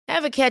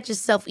Ever catch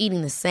yourself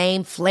eating the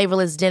same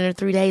flavorless dinner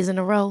 3 days in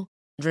a row?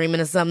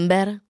 Dreaming of something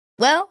better?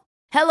 Well,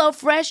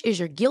 HelloFresh is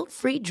your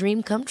guilt-free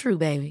dream come true,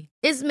 baby.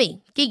 It's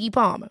me, Keke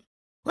Palmer.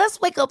 Let's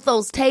wake up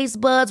those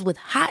taste buds with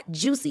hot,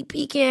 juicy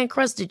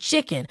pecan-crusted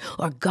chicken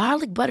or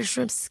garlic butter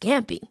shrimp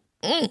scampi.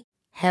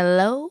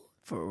 Hello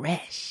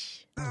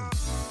Fresh.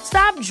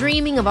 Stop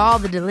dreaming of all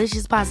the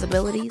delicious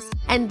possibilities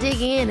and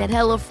dig in at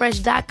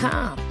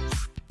HelloFresh.com.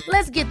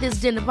 Let's get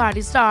this dinner party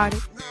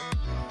started.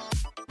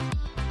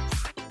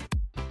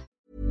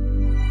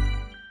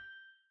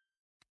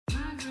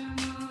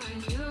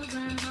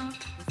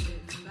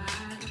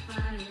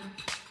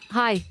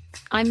 Hi,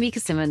 I'm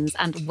Mika Simmons,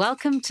 and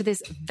welcome to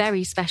this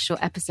very special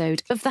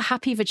episode of the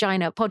Happy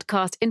Vagina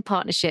podcast in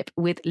partnership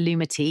with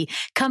Lumity.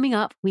 Coming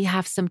up, we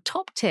have some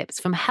top tips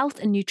from health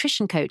and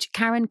nutrition coach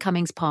Karen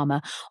Cummings-Palmer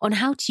on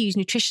how to use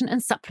nutrition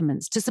and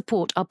supplements to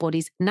support our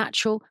body's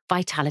natural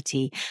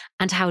vitality,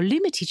 and how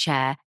Lumity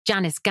chair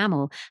Janice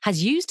Gamble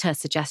has used her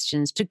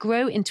suggestions to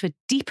grow into a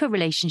deeper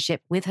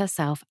relationship with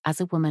herself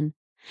as a woman.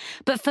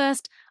 But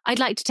first, I'd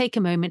like to take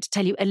a moment to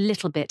tell you a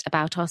little bit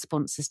about our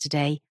sponsors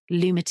today,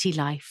 Lumity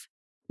Life.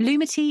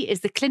 Lumity is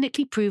the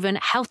clinically proven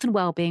health and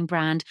wellbeing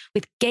brand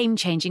with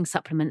game-changing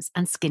supplements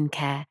and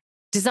skincare,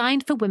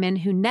 designed for women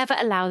who never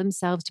allow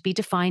themselves to be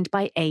defined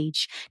by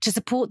age, to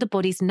support the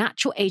body's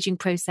natural aging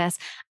process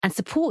and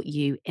support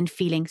you in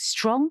feeling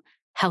strong,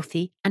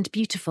 healthy, and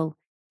beautiful,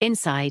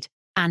 inside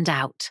and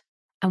out.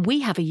 And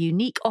we have a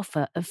unique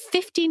offer of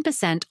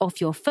 15%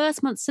 off your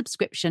first month's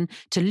subscription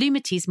to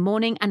Lumity's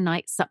morning and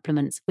night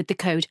supplements with the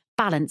code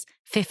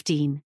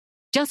BALANCE15.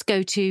 Just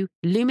go to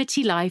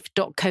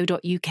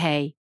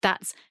lumitylife.co.uk.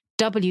 That's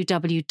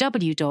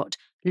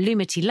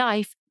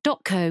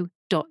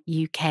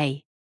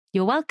www.lumitylife.co.uk.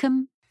 You're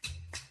welcome.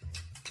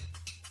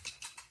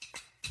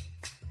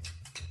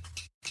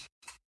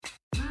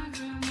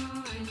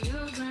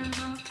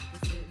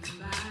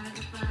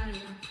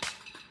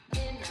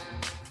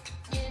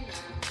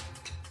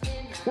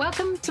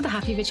 Welcome to The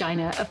Happy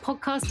Vagina, a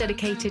podcast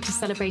dedicated to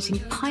celebrating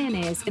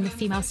pioneers in the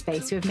female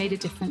space who have made a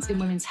difference in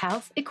women's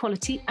health,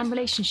 equality, and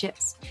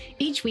relationships.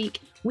 Each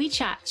week, we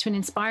chat to an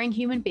inspiring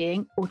human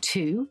being or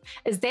two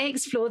as they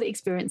explore the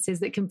experiences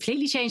that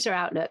completely change their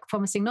outlook,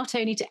 promising not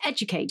only to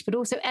educate, but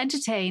also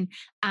entertain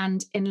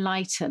and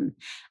enlighten.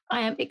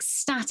 I am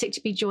ecstatic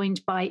to be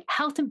joined by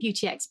health and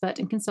beauty expert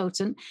and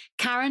consultant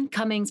Karen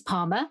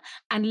Cummings-Palmer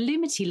and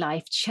Lumity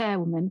Life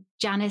chairwoman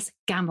Janice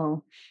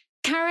Gamble.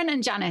 Karen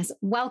and Janice,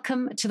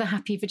 welcome to the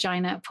Happy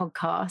Vagina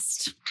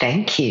podcast.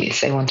 Thank you. It's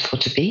so wonderful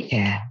to be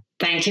here.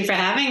 Thank you for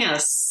having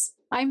us.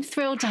 I'm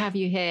thrilled to have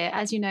you here.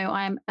 As you know,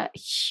 I am a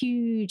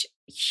huge,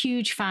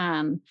 huge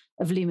fan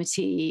of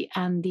Lumity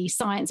and the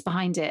science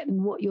behind it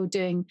and what you're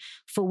doing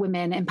for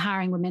women,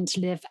 empowering women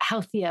to live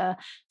healthier,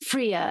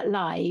 freer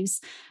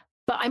lives.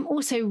 But I'm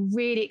also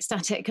really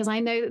ecstatic because I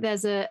know that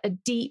there's a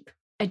deep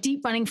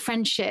running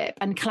friendship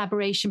and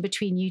collaboration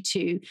between you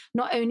two,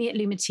 not only at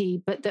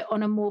Lumity, but that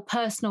on a more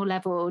personal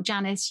level.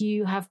 Janice,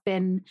 you have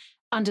been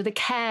under the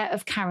care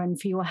of Karen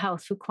for your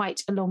health for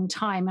quite a long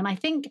time. And I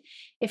think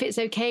if it's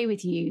okay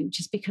with you,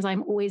 just because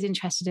I'm always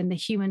interested in the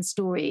human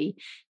story,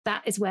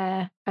 that is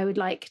where I would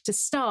like to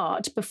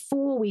start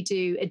before we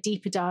do a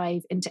deeper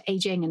dive into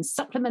aging and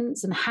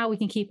supplements and how we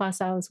can keep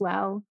ourselves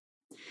well.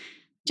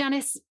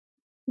 Janice,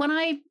 when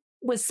I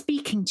was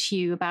speaking to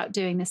you about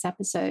doing this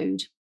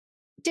episode,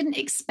 didn't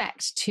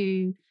expect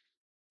to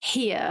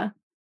hear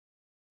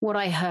what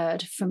I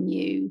heard from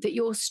you, that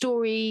your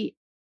story,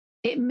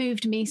 it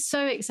moved me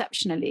so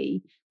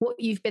exceptionally, what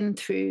you've been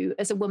through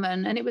as a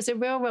woman. And it was a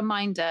real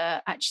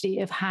reminder, actually,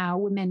 of how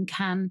women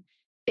can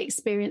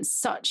experience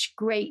such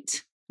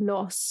great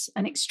loss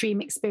and extreme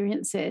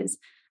experiences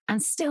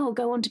and still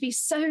go on to be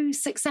so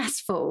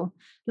successful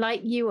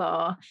like you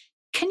are.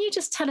 Can you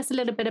just tell us a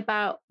little bit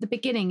about the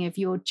beginning of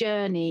your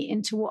journey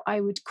into what I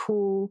would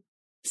call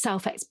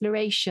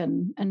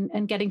self-exploration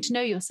and getting to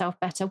know yourself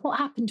better? What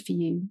happened for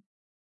you?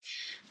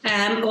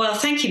 Well,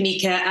 thank you,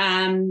 Mika.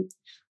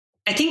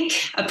 I think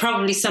I'd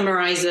probably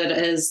summarize it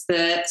as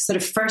the sort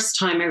of first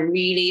time I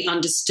really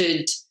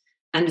understood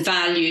and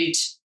valued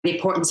the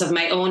importance of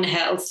my own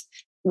health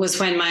was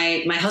when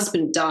my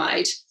husband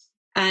died.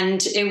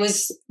 And it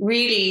was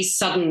really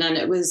sudden and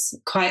it was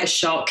quite a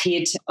shock. He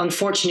had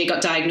unfortunately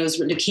got diagnosed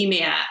with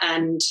leukemia,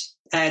 and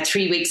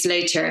 3 weeks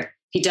later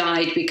he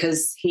died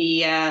because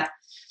he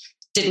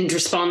didn't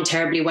respond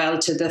terribly well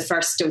to the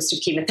first dose of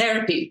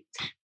chemotherapy.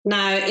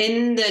 Now,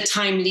 in the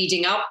time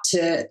leading up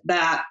to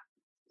that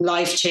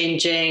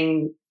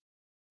life-changing,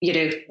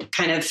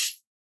 kind of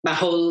my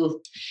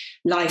whole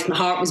life, my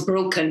heart was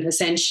broken,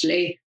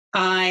 essentially.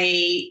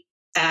 I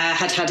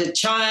had a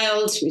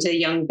child. He was a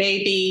young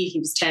baby. He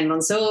was 10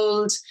 months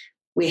old.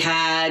 We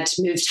had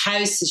moved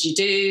house, as you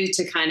do,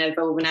 to kind of,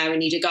 now we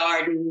need a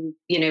garden.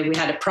 We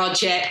had a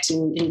project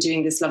in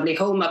doing this lovely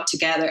home up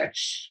together.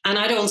 And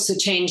I'd also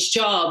changed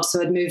jobs.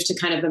 So I'd moved to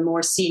kind of a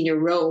more senior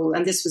role.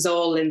 And this was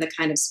all in the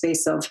kind of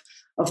space of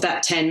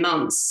that 10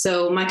 months.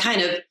 So my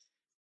kind of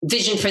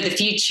vision for the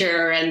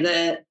future and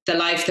the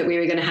life that we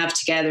were going to have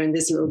together and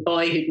this little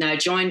boy who'd now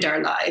joined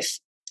our life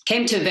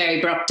came to a very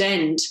abrupt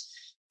end.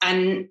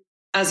 And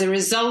as a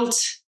result,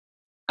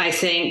 I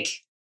think,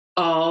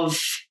 of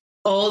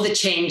all the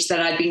change that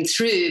I'd been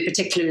through,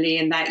 particularly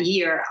in that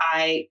year,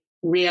 I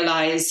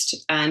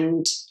realized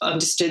and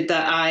understood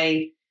that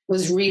I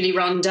was really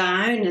run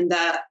down and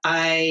that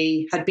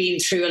I had been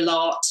through a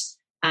lot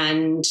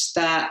and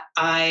that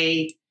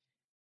I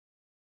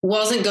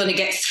wasn't going to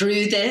get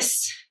through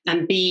this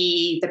and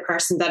be the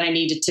person that I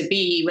needed to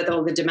be with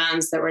all the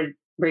demands that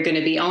were going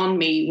to be on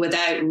me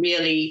without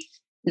really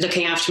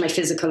looking after my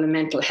physical and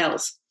mental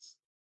health.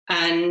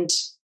 And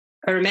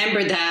I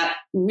remember that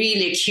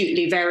really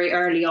acutely very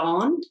early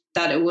on,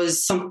 that it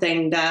was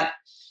something that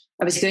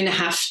I was going to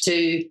have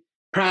to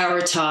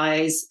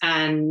prioritize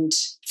and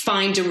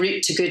find a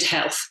route to good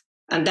health.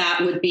 And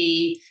that would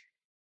be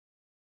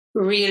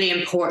really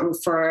important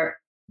for,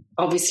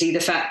 obviously, the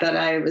fact that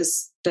I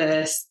was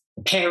the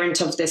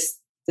parent of this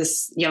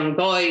young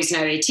boy who's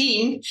now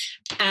 18,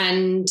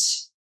 and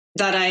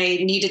that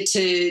I needed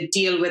to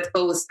deal with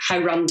both how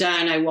run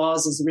down I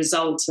was as a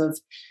result of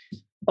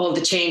all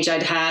the change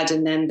I'd had,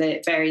 and then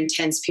the very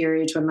intense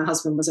period when my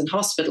husband was in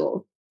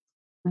hospital.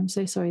 I'm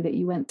so sorry that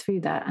you went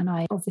through that. And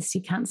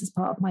obviously cancer is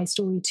part of my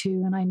story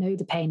too. And I know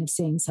the pain of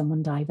seeing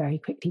someone die very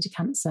quickly to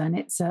cancer. And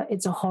it's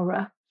a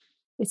horror.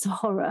 It's a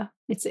horror.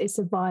 It's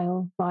a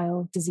vile,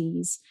 vile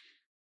disease.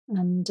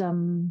 And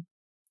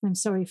I'm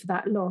sorry for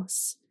that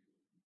loss.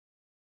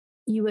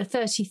 You were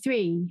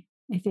 33,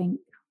 I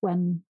think,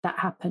 when that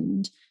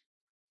happened.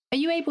 Are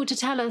you able to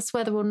tell us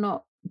whether or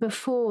not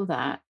before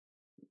that,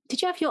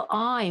 did you have your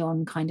eye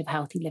on kind of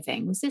healthy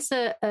living? Was this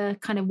a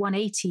kind of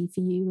 180 for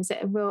you? Was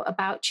it a real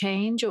about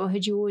change, or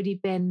had you already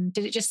did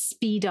it just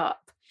speed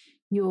up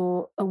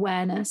your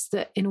awareness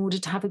that in order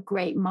to have a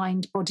great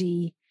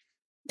mind-body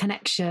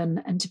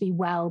connection and to be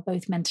well,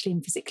 both mentally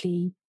and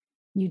physically,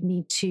 you'd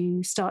need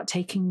to start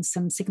taking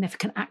some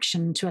significant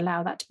action to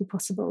allow that to be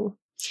possible?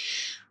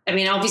 I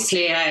mean,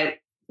 obviously I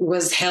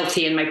was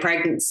healthy in my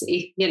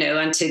pregnancy,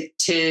 and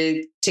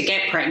to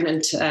get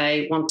pregnant,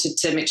 I wanted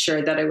to make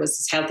sure that I was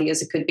as healthy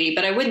as it could be.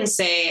 But I wouldn't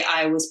say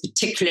I was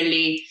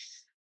particularly,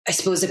 I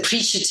suppose,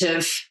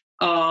 appreciative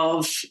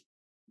of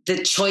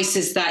the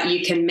choices that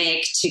you can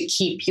make to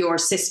keep your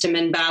system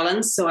in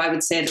balance. So I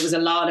would say there was a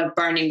lot of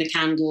burning the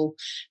candle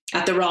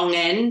at the wrong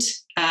end.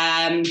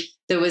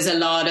 There was a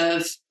lot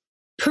of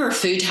poor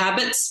food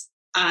habits.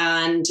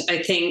 And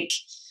I think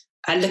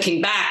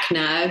looking back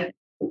now,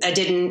 I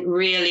didn't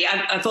really,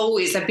 I've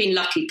been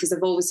lucky because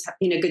I've always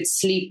been a good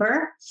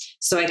sleeper.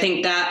 So I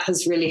think that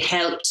has really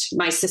helped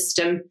my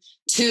system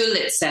tool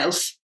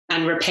itself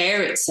and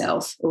repair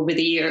itself over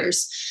the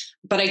years.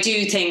 But I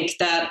do think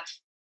that,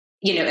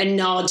 a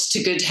nod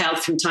to good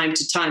health from time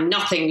to time,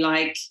 nothing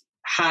like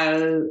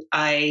how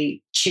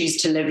I choose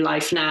to live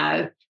life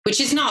now,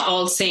 which is not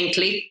all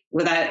saintly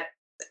without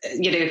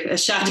a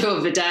shadow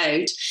of a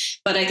doubt.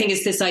 But I think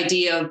it's this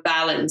idea of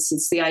balance.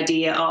 It's the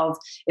idea of,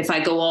 if I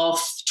go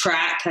off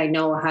track, I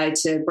know how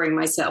to bring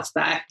myself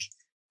back.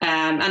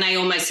 And I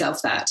owe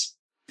myself that.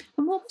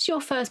 And what was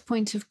your first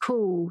point of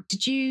call?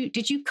 Did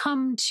you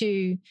come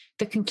to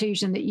the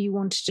conclusion that you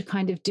wanted to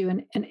kind of do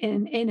an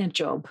inner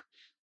job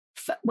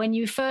when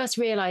you first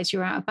realized you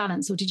were out of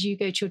balance, or did you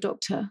go to your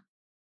doctor?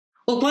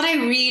 Well, what I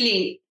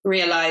really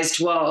realized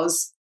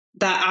was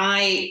that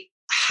I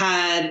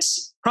had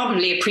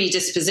probably a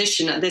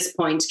predisposition at this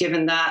point,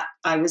 given that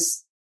I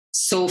was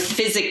so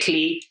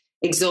physically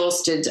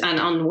exhausted and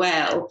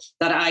unwell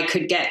that I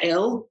could get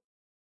ill.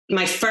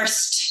 My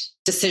first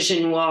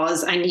decision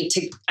was I need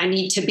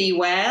to be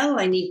well.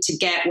 I need to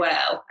get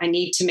well. I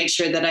need to make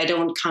sure that I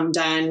don't come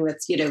down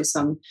with,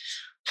 some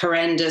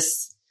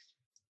horrendous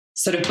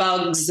sort of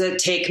bugs that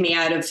take me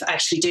out of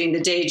actually doing the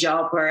day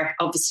job, where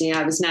obviously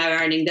I was now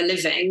earning the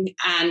living.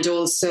 And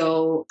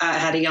also I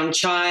had a young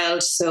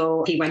child,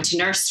 so he went to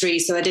nursery.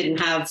 So I didn't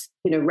have,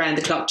 round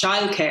the clock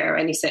childcare or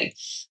anything.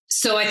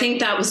 So I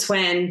think that was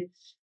when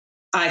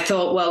I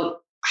thought,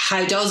 well,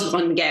 how does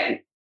one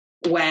get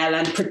well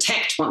and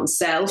protect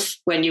oneself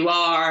when you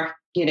are,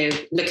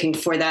 looking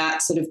for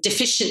that sort of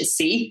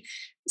deficiency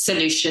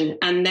solution?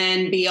 And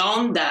then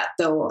beyond that,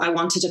 though, I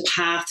wanted a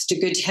path to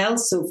good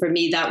health. So for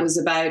me, that was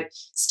about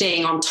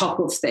staying on top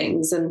of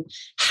things and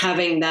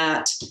having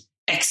that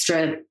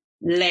extra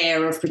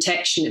layer of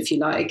protection, if you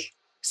like.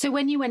 So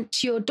when you went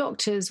to your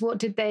doctors,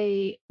 what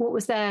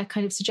was their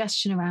kind of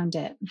suggestion around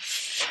it?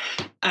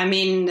 I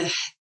mean,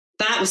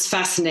 that was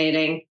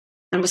fascinating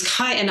and was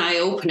quite an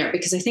eye-opener,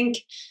 because I think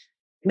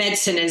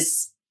medicine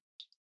is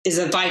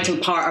a vital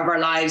part of our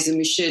lives, and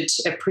we should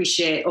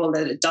appreciate all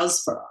that it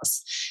does for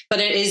us. But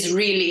it is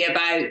really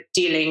about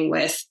dealing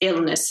with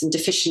illness and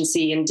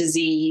deficiency and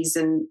disease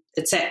and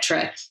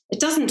etc. It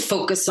doesn't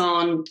focus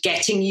on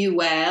getting you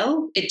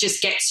well. It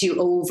just gets you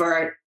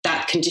over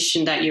that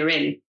condition that you're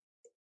in,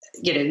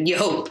 you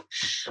hope.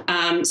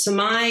 So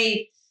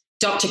my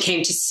doctor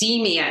came to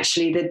see me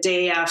actually the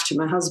day after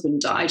my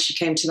husband died. She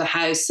came to the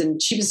house,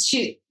 and she was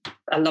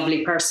a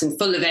lovely person,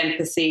 full of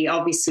empathy,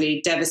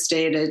 obviously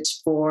devastated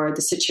for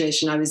the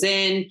situation I was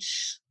in.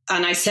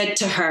 And I said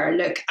to her,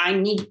 look, I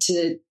need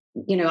to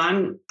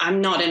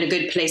I'm not in a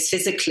good place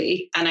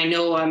physically, and I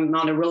know I'm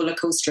on a roller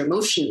coaster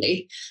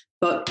emotionally,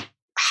 but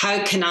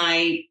how can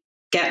I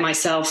get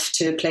myself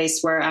to a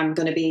place where I'm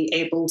going to be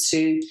able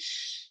to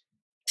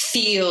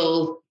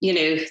feel,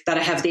 that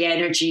I have the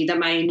energy, that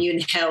my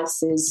immune health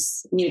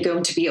is,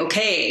 going to be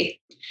okay.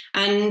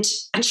 And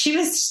she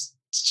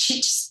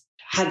just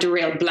had a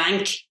real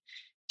blank.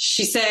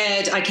 She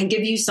said, I can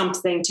give you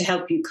something to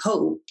help you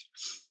cope.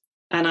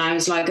 And I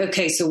was like,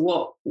 okay, so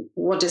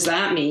what does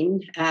that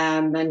mean?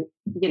 And,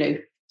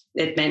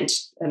 it meant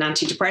an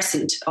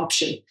antidepressant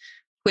option,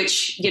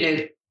 which,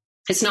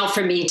 it's not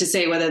for me to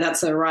say whether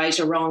that's a right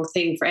or wrong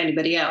thing for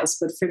anybody else.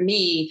 But for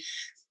me,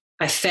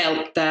 I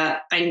felt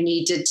that I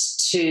needed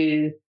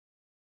to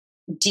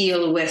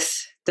deal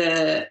with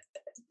the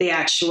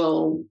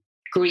actual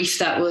grief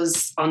that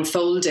was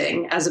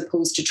unfolding, as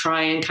opposed to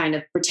try and kind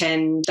of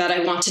pretend that I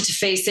wanted to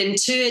face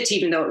into it,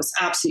 even though I was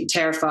absolutely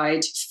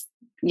terrified.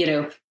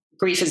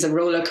 Grief is a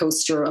roller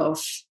coaster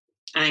of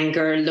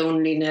anger,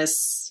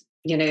 loneliness,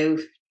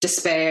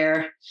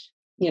 despair,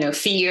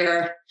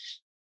 fear.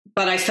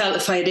 But I felt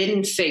if I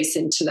didn't face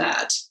into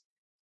that,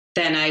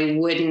 then I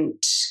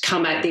wouldn't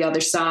come out the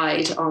other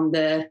side on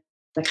the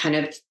kind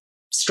of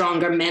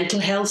stronger mental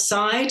health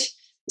side.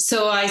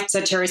 So I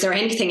said to her, is there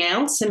anything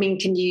else? I mean,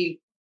 can you?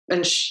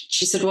 And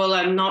she said, well,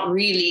 I'm not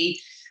really,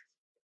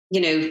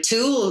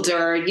 tooled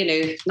or,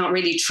 not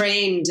really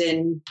trained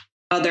in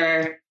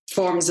other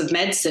forms of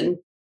medicine.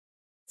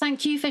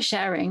 Thank you for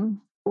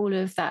sharing all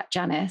of that,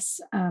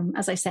 Janice.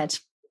 As I said,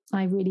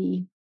 I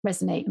really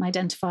resonate and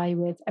identify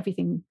with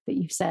everything that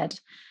you've said.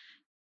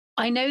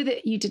 I know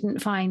that you didn't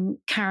find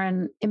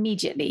Karen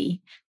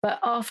immediately, but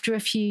after a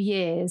few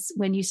years,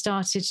 when you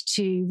started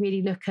to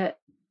really look at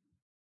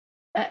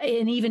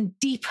an even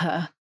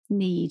deeper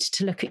need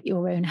to look at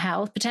your own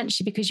health,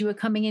 potentially because you were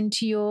coming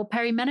into your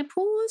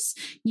perimenopause,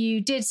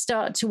 you did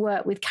start to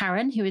work with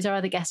Karen, who is our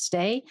other guest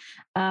today.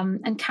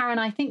 And Karen,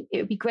 I think it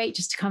would be great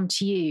just to come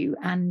to you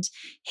and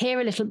hear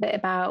a little bit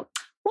about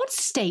what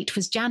state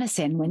was Janice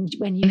in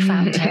when you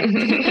found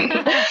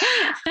her.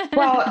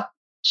 Well,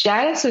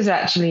 Janice was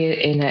actually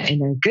in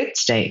a good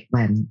state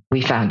when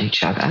we found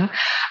each other,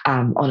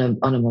 on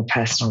a more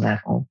personal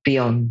level,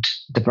 beyond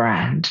the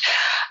brand.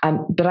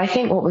 But I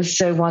think what was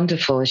so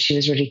wonderful is she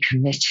was really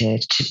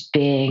committed to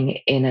being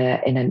in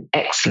an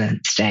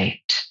excellent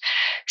state.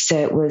 So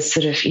it was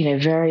sort of,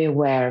 very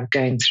aware of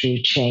going through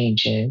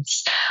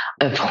changes,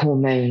 of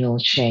hormonal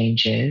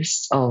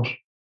changes, of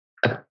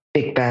a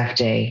big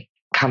birthday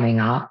coming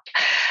up.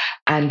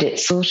 And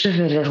it's sort of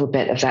a little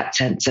bit of that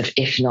sense of,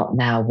 if not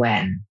now,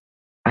 when?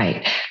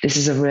 Right. This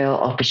is a real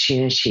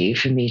opportunity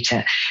for me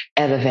to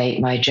elevate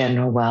my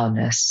general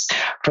wellness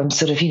from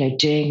sort of,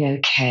 doing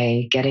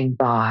okay, getting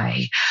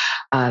by,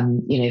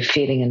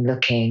 feeling and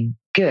looking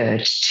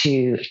good,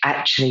 to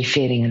actually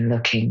feeling and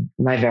looking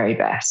my very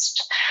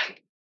best.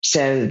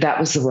 So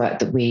that was the work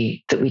that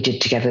we did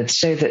together,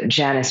 so that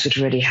Janice would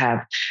really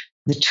have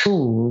the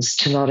tools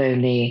to not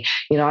only,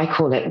 I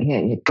call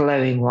it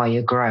glowing while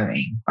you're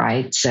growing,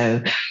 right?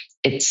 So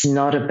it's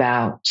not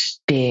about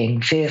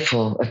being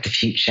fearful of the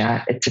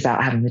future. It's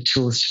about having the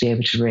tools to be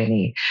able to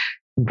really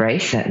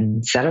embrace it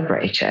and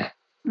celebrate it.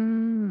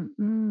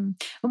 And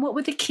what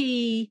were the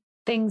key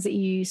things that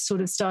you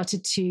sort of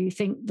started to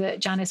think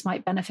that Janice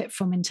might benefit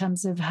from in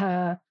terms of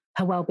her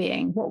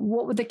well-being? What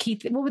were the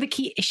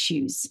key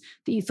issues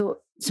that you thought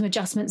some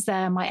adjustments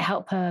there might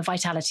help her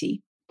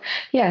vitality?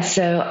 Yeah,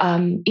 so,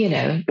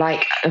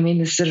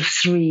 there's sort of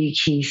three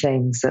key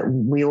things that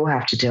we all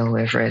have to deal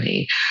with,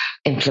 really.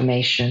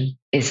 Inflammation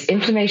is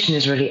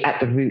really at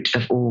the root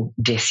of all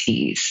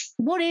dis-ease.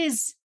 What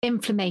is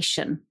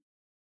inflammation?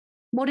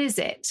 What is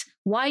it?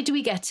 Why do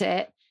we get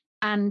it?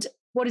 And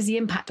what is the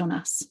impact on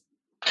us?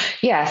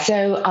 Yeah,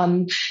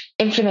 so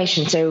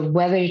inflammation, so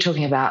whether you're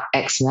talking about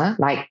eczema,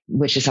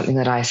 which is something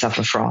that I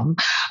suffer from,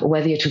 or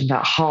whether you're talking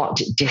about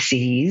heart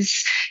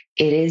disease,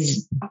 it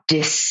is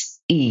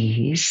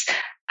dis-ease,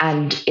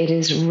 and it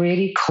is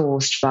really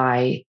caused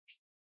by,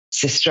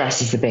 so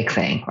stress is the big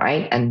thing,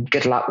 right? And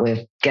good luck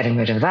with getting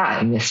rid of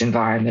that in this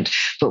environment,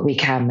 but we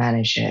can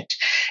manage it.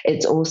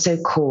 It's also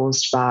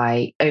caused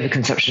by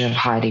overconsumption of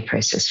highly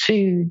processed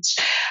foods,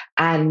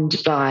 and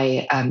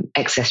by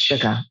excess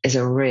sugar is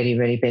a really,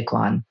 really big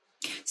one.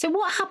 So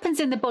what happens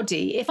in the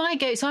body if I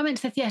go, so I went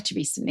to the theatre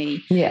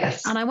recently.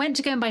 Yes. And I went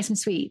to go and buy some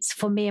sweets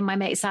for me and my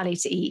mate Sally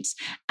to eat.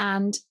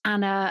 And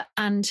Anna,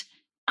 and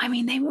I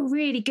mean, they were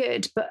really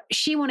good, but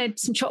she wanted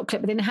some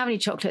chocolate, but they didn't have any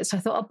chocolate. So I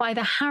thought I'll buy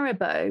the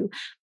Haribo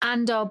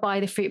and I'll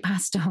buy the fruit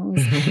pastels.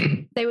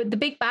 They were the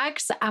big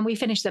bags and we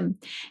finished them.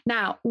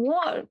 Now,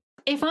 what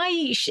if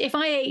I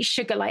ate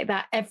sugar like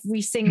that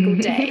every single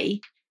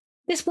day?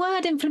 This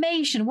word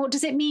inflammation, what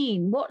does it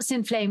mean? What's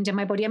inflamed in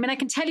my body? I mean, I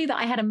can tell you that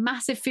I had a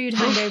massive food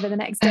hangover the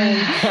next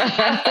day.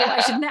 I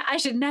thought I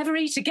should never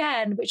eat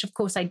again, which of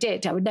course I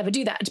did. I would never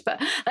do that.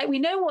 But we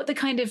know what the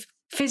kind of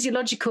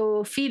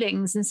physiological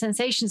feelings and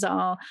sensations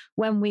are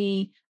when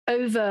we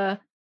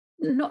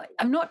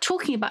I'm not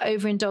talking about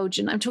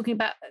overindulgent. I'm talking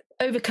about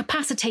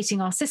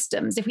overcapacitating our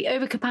systems. If we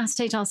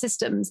overcapacitate our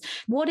systems,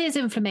 what is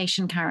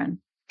inflammation,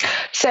 Karen?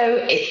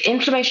 So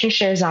inflammation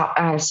shows up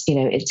as,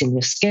 it's in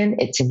your skin,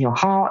 it's in your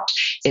heart,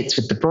 it's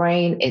with the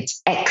brain,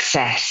 it's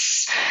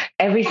excess.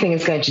 Everything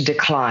is going to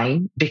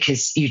decline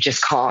because you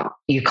can't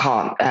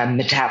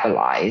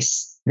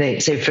metabolize.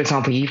 So, for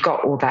example, you've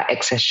got all that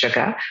excess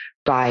sugar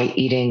by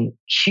eating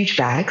huge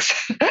bags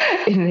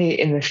in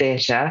the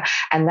theatre,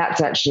 and that's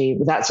what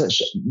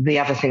the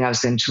other thing I was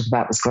going to talk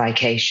about was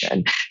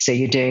glycation. So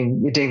you're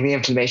doing the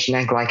inflammation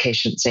and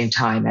glycation at the same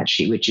time,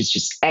 actually, which is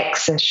just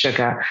excess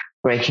sugar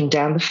breaking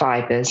down the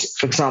fibers.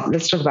 For example,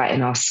 let's talk about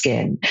in our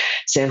skin.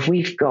 So if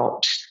we've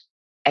got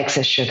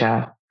excess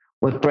sugar,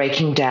 we're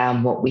breaking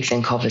down what we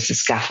think of as the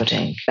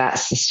scaffolding.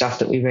 That's the stuff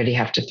that we really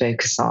have to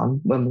focus on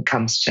when it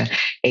comes to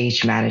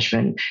age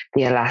management,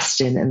 the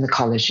elastin and the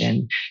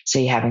collagen. So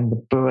you're having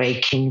the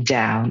breaking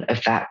down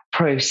of that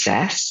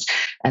process,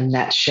 and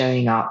that's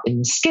showing up in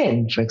the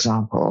skin, for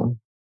example,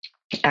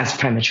 as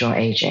premature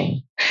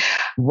aging.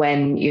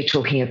 When you're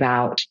talking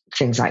about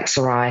things like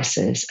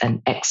psoriasis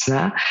and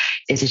eczema,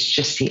 it is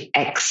just the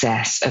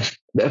excess of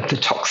the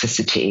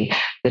toxicity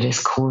that is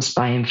caused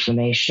by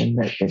inflammation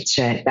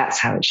that's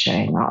how it's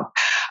showing up.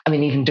 I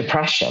mean, even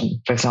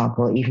depression, for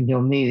example, even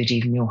your mood,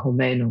 even your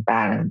hormonal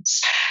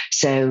balance.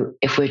 So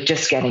if we're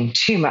just getting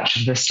too much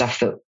of the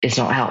stuff that is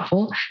not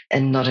helpful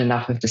and not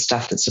enough of the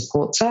stuff that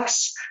supports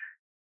us,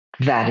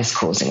 that is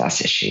causing us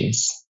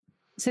issues.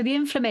 So the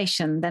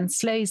inflammation then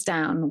slows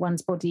down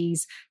one's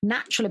body's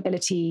natural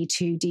ability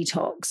to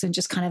detox and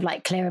just kind of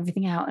like clear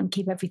everything out and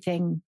keep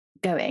everything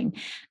going.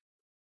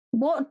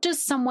 What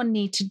does someone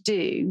need to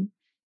do?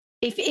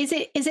 Is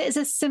it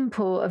as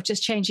simple of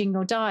just changing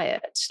your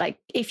diet? Like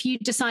if you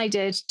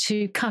decided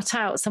to cut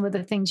out some of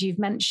the things you've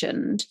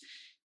mentioned,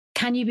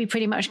 can you be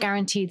pretty much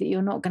guaranteed that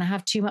you're not going to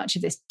have too much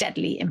of this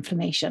deadly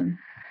inflammation?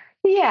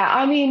 Yeah,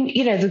 I mean,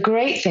 the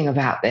great thing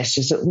about this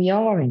is that we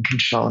are in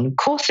control. And of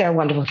course, there are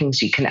wonderful things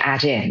you can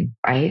add in,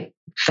 right?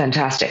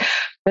 Fantastic.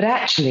 But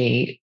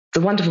actually,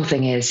 the wonderful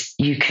thing is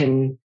you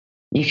can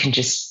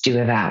just do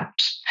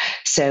without.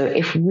 So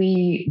if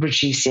we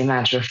reduce the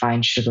amount of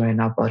refined sugar in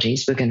our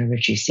bodies, we're going to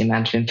reduce the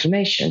amount of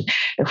inflammation.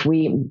 If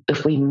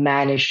we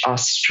manage our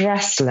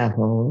stress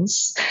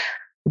levels,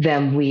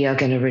 then we are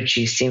going to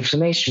reduce the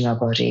inflammation in our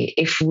body.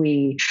 If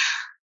we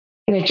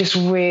just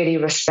really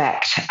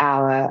respect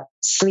our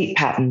sleep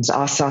patterns,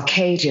 our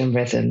circadian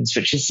rhythms,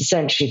 which is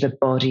essentially the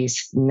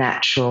body's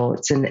natural,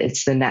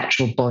 it's the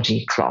natural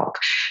body clock.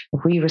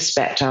 If we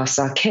respect our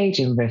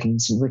circadian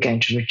rhythms, we're going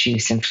to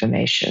reduce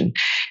inflammation.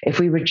 If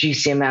we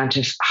reduce the amount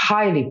of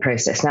highly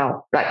processed,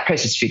 now, like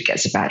processed food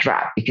gets a bad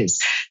rap because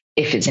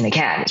if it's in a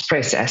can, it's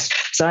processed.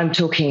 So I'm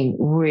talking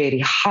really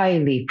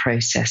highly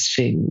processed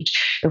food.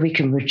 If we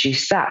can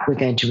reduce that, we're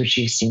going to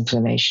reduce the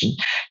inflammation.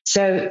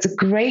 So the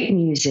great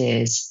news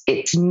is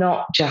it's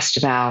not just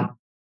about,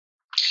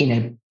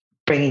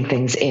 bringing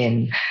things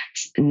in,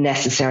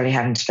 necessarily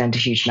having to spend a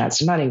huge amounts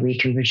of money. We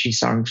can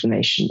reduce our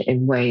inflammation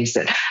in ways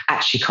that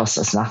actually cost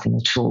us nothing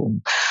at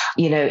all.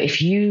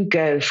 If you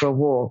go for a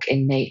walk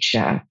in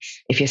nature,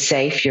 if you're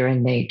safe, you're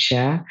in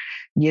nature,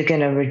 you're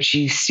going to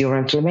reduce your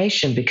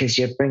inflammation because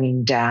you're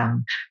bringing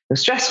down the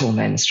stress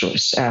hormone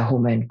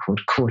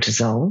called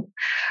cortisol.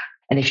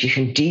 And if you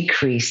can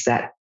decrease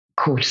that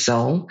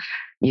cortisol,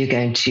 you're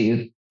going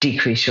to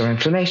decrease your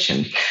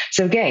inflammation.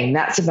 So again,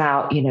 that's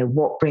about,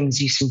 what brings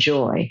you some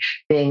joy,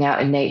 being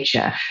out in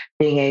nature,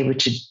 being able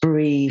to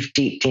breathe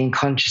deeply and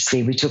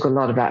consciously. We talk a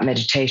lot about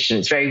meditation.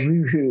 It's very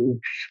woo-hoo,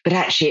 but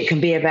actually it can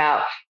be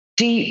about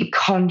deep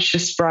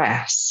conscious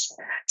breaths.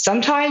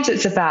 Sometimes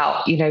it's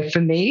about,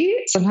 for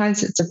me,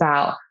 sometimes it's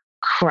about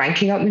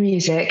cranking up the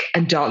music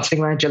and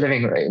dancing around your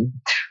living room.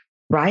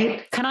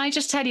 Right? Can I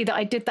just tell you that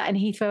I did that in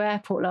Heathrow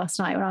Airport last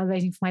night when I was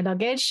waiting for my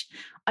luggage?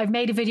 I've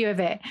made a video of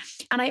it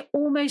and I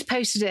almost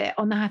posted it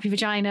on the Happy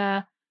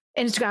Vagina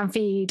Instagram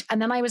feed.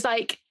 And then I was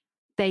like,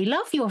 they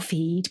love your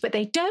feed, but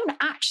they don't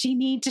actually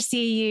need to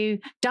see you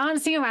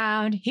dancing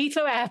around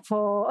Heathrow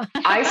Airport.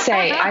 I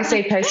say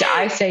post it.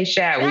 I say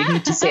share. We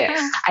need to see it.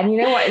 And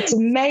you know what? It's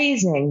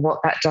amazing what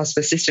that does for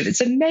the system. It's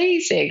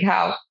amazing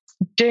how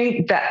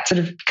doing that sort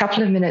of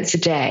couple of minutes a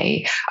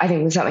day, I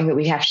think was something that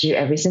we have to do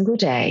every single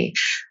day,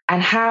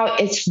 and how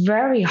it's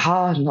very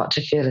hard not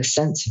to feel a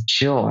sense of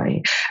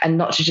joy and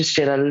not to just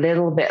feel a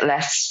little bit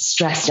less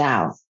stressed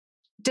out.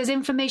 Does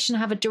inflammation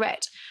have a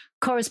direct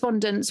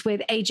correspondence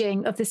with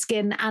aging of the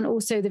skin and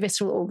also the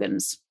visceral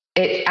organs?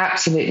 It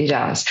absolutely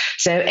does.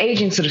 So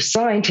aging sort of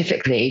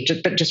scientifically,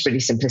 but just really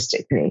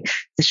simplistically,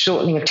 the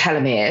shortening of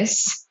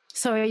telomeres.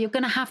 Sorry, you're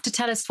going to have to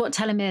tell us what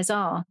telomeres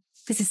are.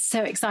 This is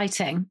so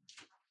exciting.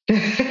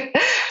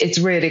 It's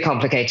really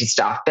complicated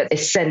stuff, but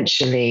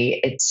essentially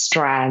it's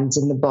strands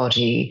in the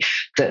body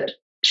that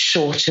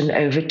shorten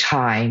over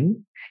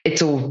time.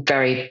 It's all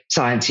very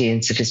sciencey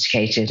and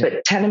sophisticated,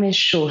 but telomeres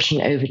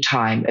shorten over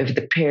time, over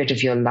the period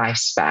of your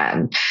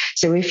lifespan.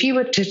 So if you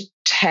were to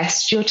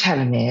test your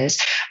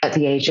telomeres at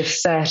the age of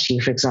 30,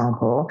 for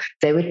example,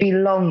 they would be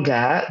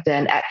longer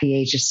than at the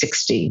age of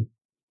 60.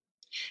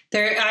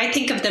 I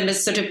think of them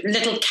as sort of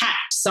little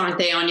caps, aren't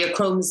they, on your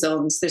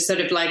chromosomes? They're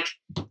sort of like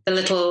the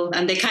little,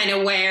 and they kind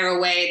of wear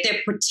away.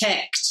 They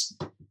protect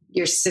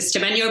your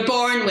system, and you're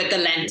born with the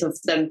length of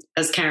them,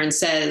 as Karen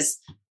says.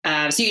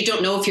 So you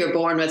don't know if you're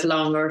born with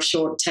long or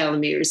short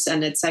telomeres.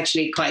 And it's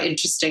actually quite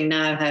interesting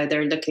now how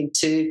they're looking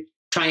to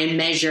try and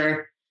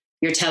measure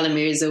your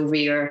telomeres over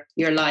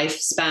your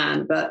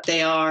lifespan. But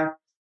they're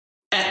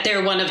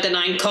one of the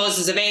 9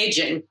 causes of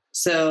aging.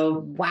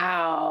 So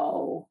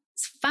wow,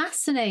 it's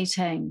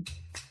fascinating.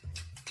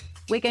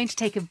 We're going to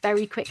take a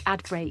very quick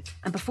ad break.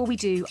 And before we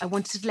do, I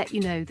wanted to let you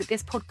know that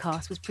this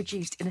podcast was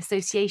produced in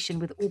association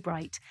with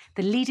Albright,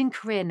 the leading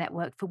career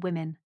network for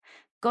women.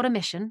 Got a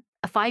mission,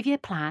 a 5-year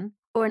plan,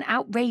 or an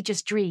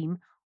outrageous dream?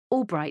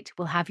 Albright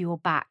will have your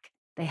back.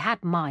 They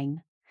had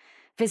mine.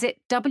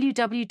 Visit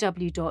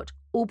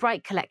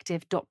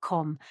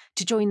www.albrightcollective.com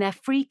to join their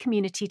free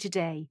community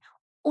today,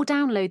 or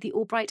download the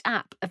Albright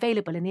app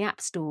available in the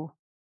App Store.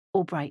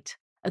 Albright,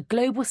 a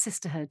global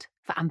sisterhood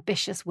for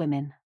ambitious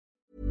women.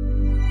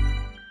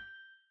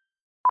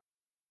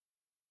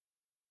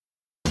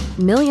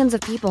 Millions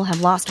of people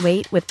have lost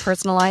weight with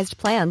personalized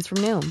plans from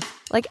Noom.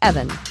 Like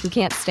Evan, who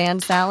can't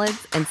stand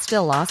salads and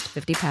still lost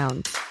 50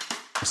 pounds.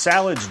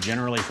 Salads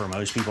generally for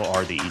most people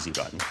are the easy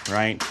button,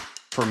 right?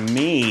 For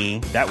me,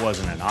 that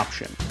wasn't an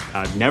option.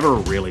 I never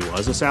really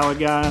was a salad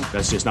guy.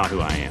 That's just not who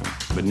I am.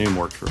 But Noom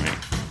worked for me.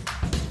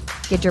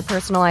 Get your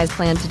personalized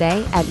plan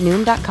today at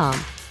Noom.com.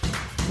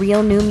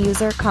 Real Noom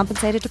user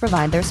compensated to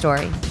provide their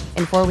story.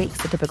 In 4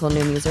 weeks, the typical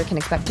Noom user can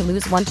expect to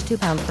lose 1 to 2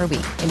 pounds per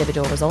week.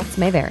 Individual results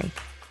may vary.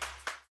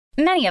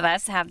 Many of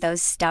us have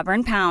those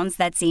stubborn pounds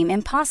that seem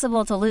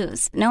impossible to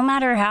lose, no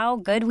matter how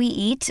good we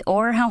eat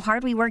or how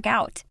hard we work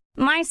out.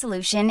 My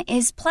solution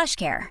is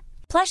PlushCare.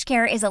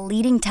 PlushCare is a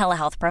leading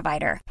telehealth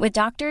provider with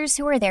doctors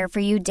who are there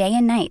for you day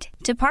and night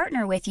to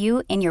partner with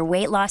you in your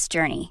weight loss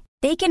journey.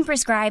 They can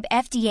prescribe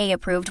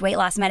FDA-approved weight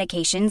loss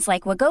medications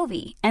like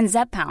Wegovy and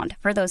Zepbound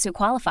for those who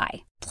qualify.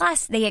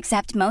 Plus, they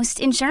accept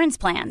most insurance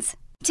plans.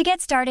 To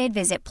get started,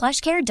 visit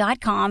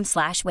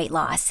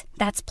plushcare.com/weightloss.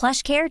 That's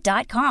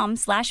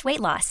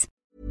plushcare.com/weightloss.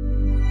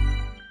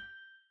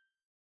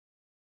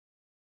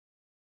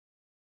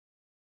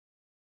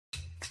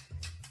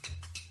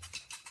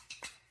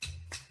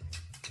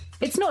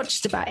 It's not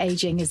just about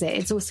aging, is it?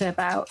 It's also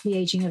about the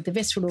aging of the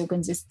visceral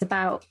organs. It's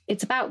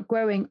about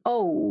growing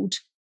old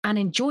and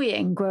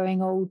enjoying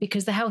growing old,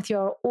 because the healthier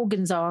our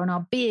organs are and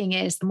our being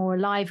is, the more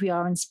alive we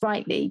are and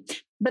sprightly.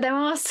 But there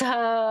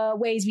are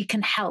ways we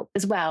can help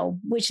as well,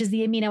 which is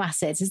the amino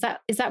acids. Is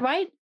that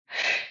right?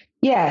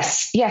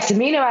 Yes.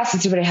 Amino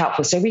acids are really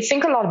helpful. So we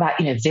think a lot about,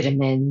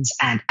 vitamins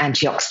and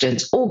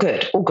antioxidants, all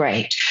good, all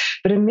great.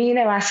 But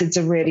amino acids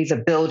are really the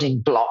building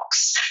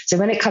blocks. So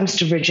when it comes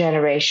to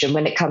regeneration,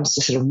 when it comes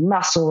to sort of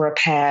muscle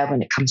repair,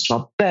 when it comes to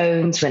our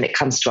bones, when it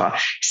comes to our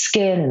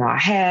skin and our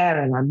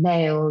hair and our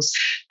nails,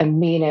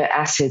 amino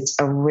acids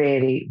are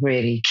really,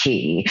 really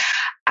key.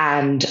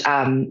 And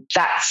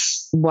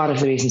that's one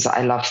of the reasons that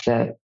I love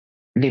the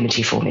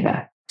Lumity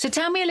formula. So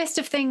tell me a list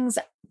of things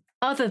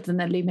other than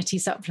the Lumity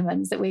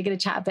supplements that we're going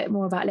to chat a bit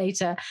more about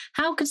later.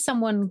 How could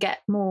someone get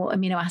more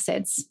amino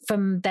acids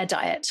from their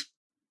diet?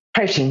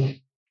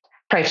 Protein,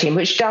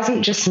 which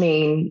doesn't just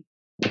mean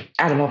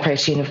animal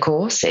protein, of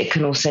course. It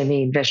can also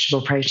mean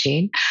vegetable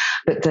protein.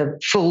 But the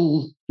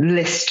full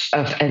list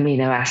of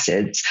amino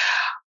acids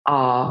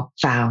are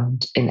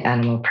found in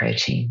animal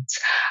proteins.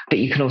 But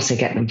you can also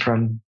get them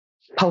from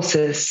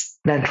pulses,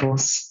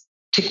 lentils,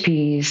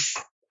 chickpeas,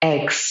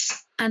 eggs.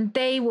 And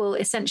they will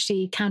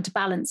essentially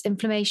counterbalance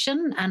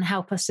inflammation and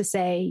help us to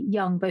stay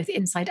young, both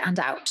inside and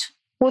out.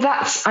 Well,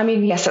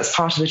 yes, that's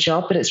part of the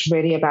job, but it's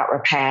really about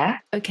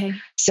repair. Okay.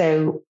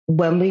 So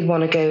when we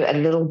want to go a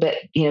little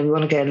bit, we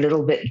want to go a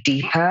little bit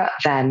deeper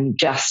than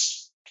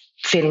just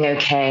feeling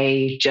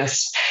okay,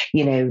 just,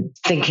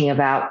 thinking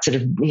about sort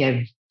of,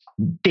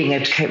 being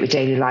able to cope with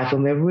daily life,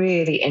 when we're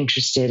really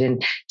interested in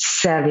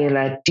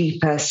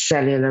deeper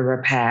cellular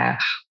repair,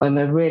 when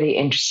we're really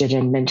interested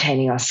in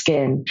maintaining our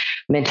skin,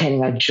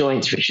 maintaining our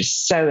joints, which is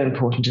so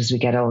important as we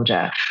get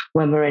older,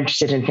 when we're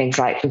interested in things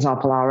like, for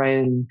example, our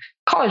own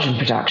collagen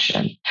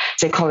production.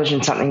 So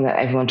collagen is something that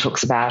everyone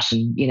talks about,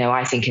 and,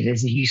 I think it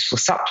is a useful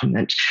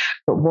supplement.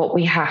 But what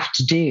we have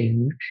to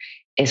do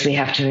is we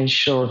have to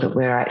ensure that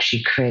we're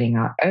actually creating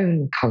our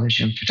own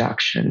collagen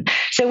production.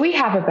 So we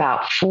have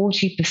about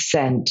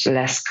 40%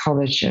 less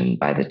collagen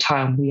by the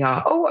time we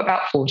are,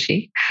 about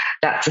 40.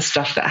 That's the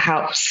stuff that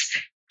helps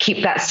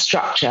keep that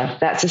structure.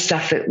 That's the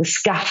stuff that the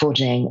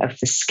scaffolding of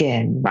the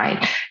skin,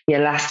 right? The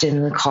elastin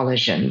and the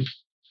collagen.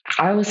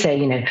 I always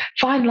say,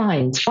 fine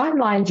lines. Fine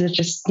lines are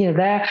just,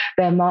 they're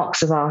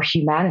marks of our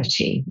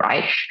humanity,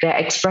 right? They're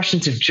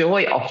expressions of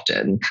joy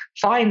often.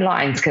 Fine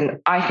lines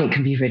can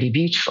be really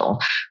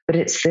beautiful, but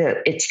it's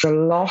the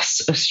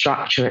loss of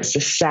structure. It's the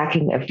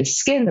sagging of the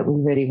skin that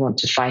we really want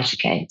to fight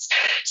against.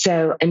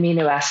 So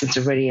amino acids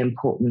are really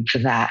important for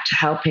that,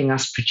 helping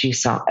us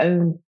produce our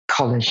own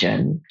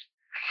collagen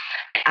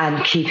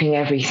and keeping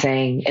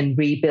everything and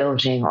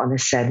rebuilding on a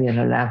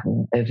cellular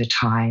level over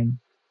time.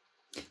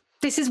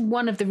 This is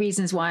one of the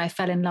reasons why I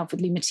fell in love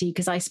with Lumity,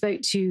 because I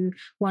spoke to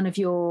one of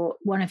your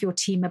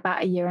team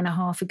about a year and a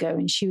half ago,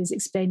 and she was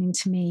explaining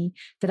to me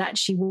that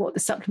actually what the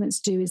supplements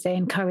do is they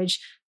encourage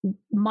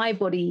my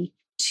body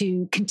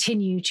to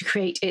continue to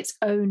create its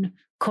own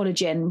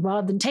collagen.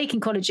 Rather than taking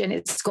collagen,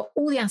 it's got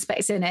all the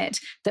aspects in it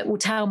that will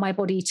tell my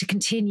body to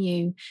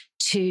continue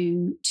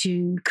to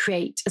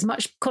create as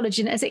much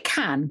collagen as it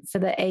can for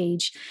the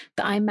age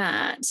that I'm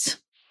at.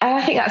 And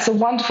I think that's a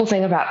wonderful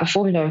thing about the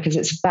formula, because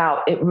it's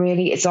not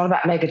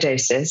about mega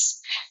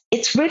doses.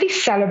 It's really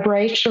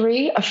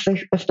celebratory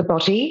of the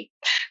body,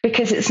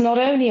 because it's not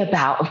only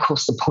about, of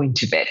course, the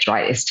point of it,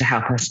 right, is to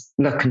help us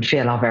look and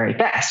feel our very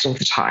best all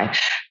the time.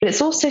 But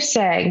it's also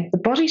saying the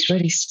body's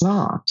really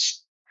smart.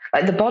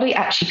 Like, the body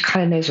actually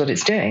kind of knows what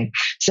it's doing.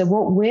 So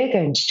what we're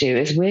going to do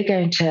is we're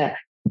going to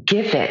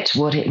give it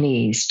what it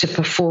needs to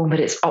perform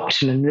at its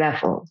optimum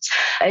levels.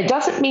 It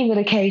doesn't mean that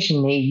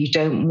occasionally you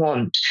don't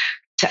want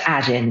to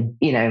add in,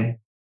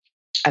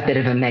 a bit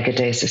of a mega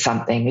dose of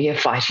something, or you're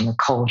fighting a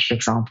cold, for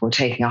example,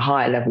 taking a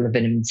higher level of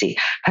vitamin C.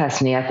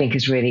 Personally, I think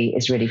is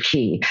really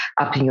key,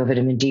 upping your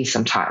vitamin D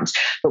sometimes.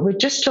 But we're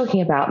just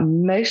talking about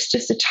most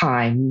of the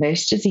time,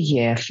 most of the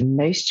year, for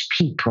most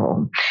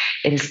people,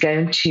 it is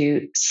going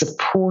to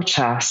support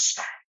us,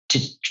 to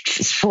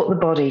support the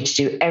body to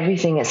do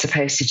everything it's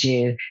supposed to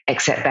do,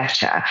 except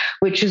better,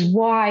 which is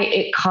why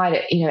it kind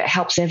of, it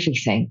helps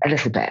everything a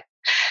little bit.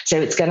 So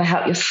it's going to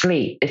help your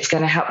sleep. It's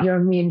going to help your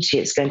immunity.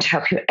 It's going to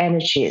help your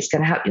energy. It's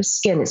going to help your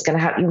skin. It's going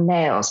to help your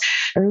nails.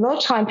 And a lot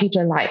of time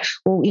people are like,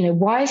 well,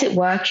 why is it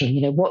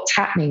working? What's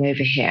happening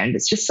over here? And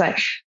it's just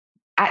like,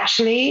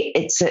 actually,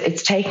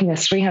 it's taking a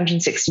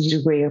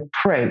 360-degree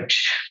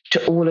approach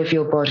to all of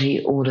your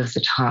body all of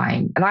the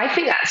time. And I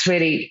think that's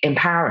really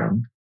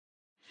empowering.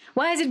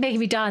 Why is it making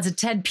me dance at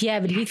 10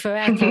 p.m. at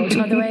Heathrow Airport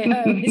on the way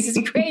home? This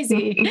is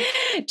crazy.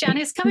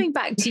 Janice, coming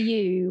back to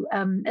you,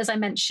 as I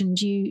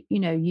mentioned, you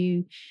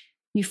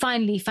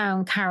finally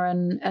found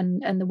Karen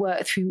and the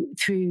work through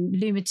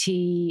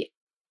Lumity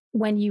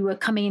when you were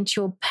coming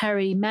into your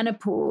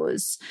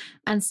perimenopause,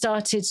 and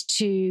started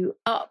to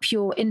up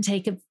your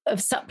intake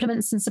of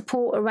supplements and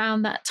support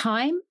around that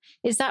time.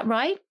 Is that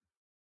right?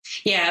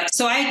 Yeah,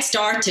 so I had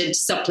started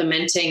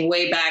supplementing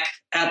way back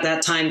at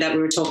that time that we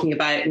were talking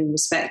about, in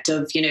respect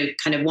of,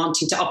 kind of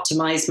wanting to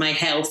optimize my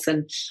health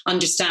and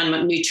understand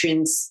what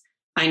nutrients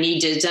I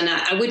needed. And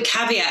I would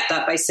caveat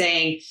that by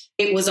saying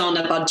it was on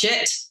a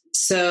budget.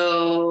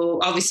 So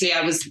obviously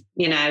I was,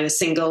 a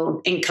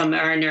single income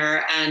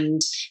earner,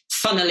 and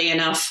funnily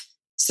enough,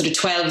 sort of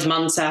 12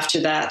 months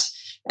after that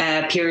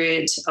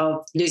period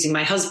of losing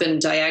my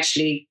husband, I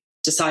actually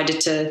decided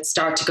to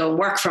start to go and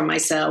work for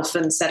myself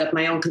and set up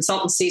my own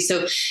consultancy.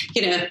 So,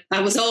 I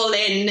was all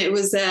in. It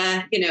was,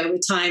 a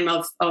time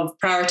of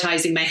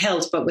prioritizing my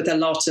health, but with a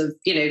lot of,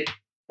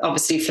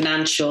 obviously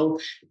financial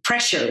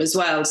pressure as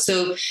well.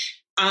 So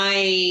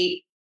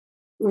I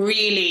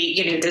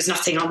really, there's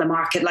nothing on the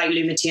market like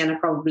Lumity, and I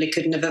probably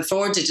couldn't have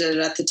afforded it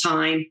at the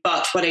time.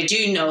 But what I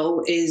do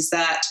know is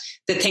that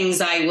the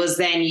things I was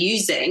then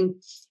using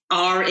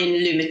are in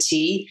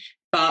Lumity,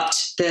 but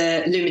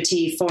the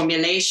Lumity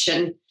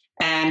formulation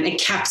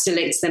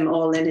encapsulates them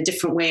all in a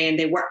different way, and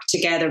they work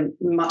together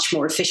much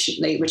more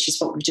efficiently, which is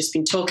what we've just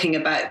been talking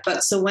about.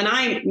 But so when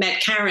I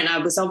met Karen, I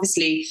was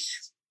obviously,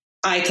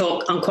 I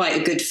thought, on quite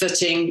a good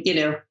footing,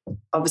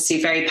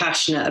 obviously very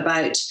passionate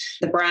about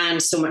the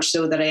brand, so much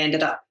so that I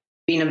ended up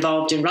being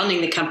involved in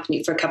running the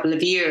company for a couple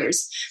of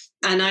years.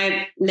 And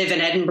I live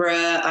in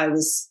Edinburgh. I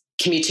was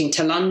commuting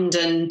to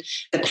London.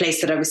 The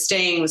place that I was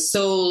staying was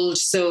sold.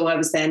 So I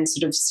was then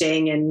sort of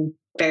staying in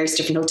various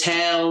different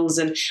hotels.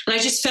 And I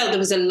just felt there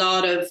was a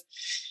lot of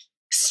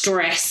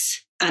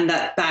stress and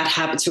that bad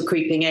habits were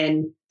creeping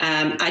in.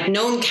 I'd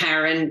known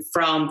Karen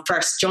from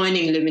first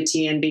joining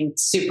Lumity and been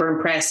super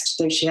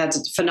impressed. She had a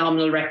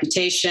phenomenal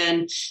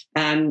reputation.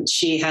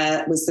 She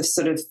was the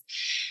sort of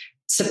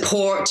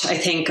support, I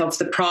think, of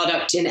the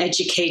product in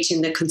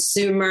educating the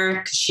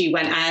consumer. She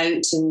went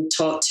out and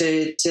talked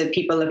to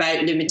people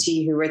about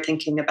Lumity who were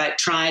thinking about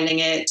trialing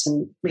it.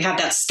 And we have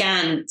that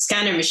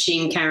scanner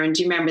machine, Karen.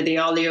 Do you remember the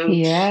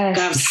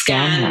oleograph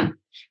scan,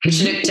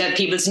 which looked at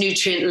people's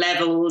nutrient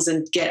levels,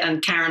 and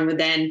Karen would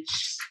then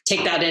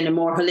take that in a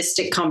more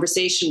holistic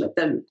conversation with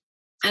them.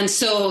 And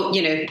so,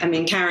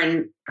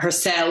 Karen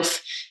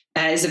herself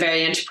is a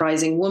very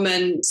enterprising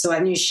woman. So I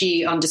knew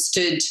she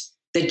understood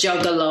the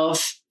juggle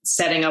of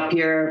setting up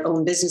your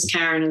own business,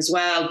 Karen, as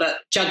well, but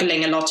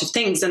juggling a lot of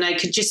things. And I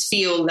could just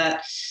feel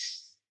that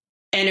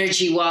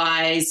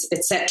energy-wise,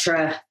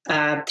 etc.,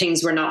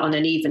 things were not on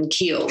an even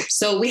keel.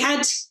 So we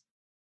had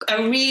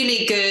a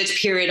really good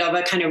period of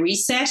a kind of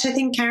reset, I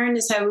think, Karen,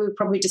 is how we would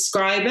probably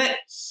describe it,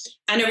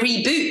 and a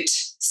reboot.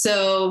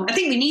 So I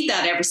think we need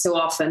that every so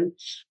often.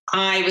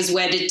 I was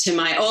wedded to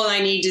all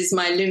I need is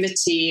my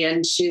Lumity.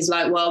 And she's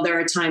like, well, there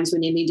are times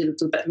when you need a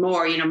little bit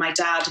more. My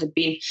dad had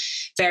been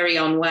very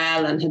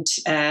unwell and had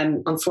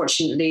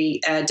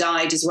unfortunately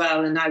died as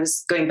well. And I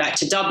was going back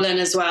to Dublin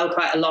as well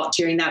quite a lot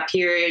during that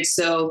period.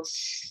 So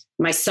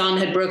my son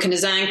had broken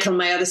his ankle.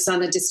 My other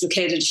son had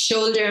dislocated his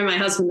shoulder. My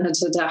husband had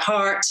a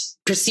heart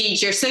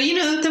procedure. So,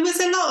 there was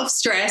a lot of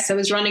stress. I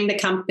was running the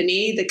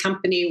company. The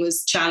company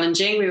was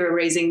challenging. We were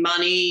raising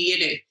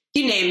money,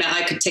 you name it,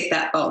 I could tick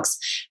that box.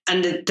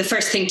 And the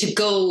first thing to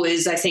go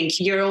is, I think,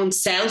 your own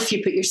self.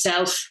 You put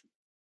yourself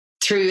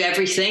through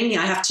everything.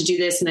 I have to do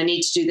this and I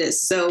need to do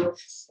this. So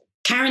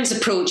Karen's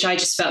approach, I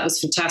just felt, was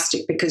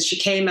fantastic, because she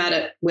came at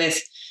it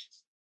with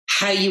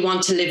how you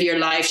want to live your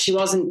life. She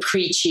wasn't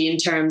preachy in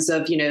terms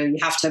of, you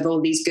have to have all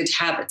these good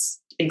habits.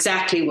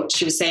 Exactly what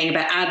she was saying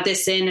about add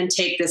this in and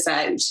take this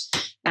out.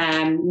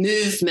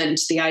 Movement,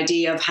 the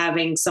idea of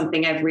having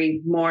something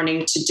every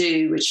morning to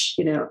do, which,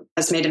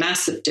 has made a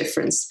massive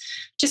difference.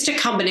 Just a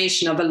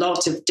combination of a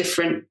lot of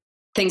different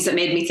things that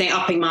made me think,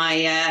 upping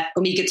my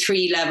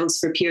omega-3 levels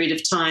for a period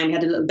of time. I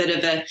had a little bit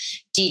of a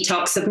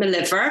detox of my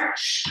liver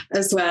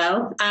as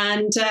well.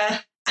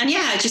 And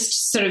yeah, I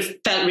just sort of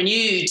felt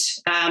renewed.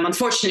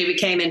 Unfortunately, we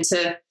came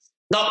into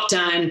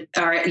lockdown,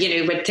 or,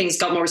 when things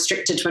got more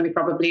restricted, when we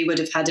probably would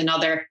have had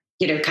another,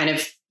 kind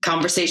of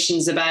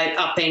conversations about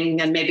upping,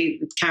 and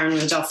maybe Karen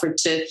had offered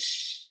to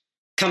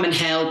come and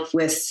help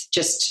with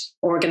just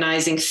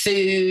organizing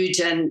food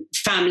and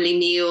family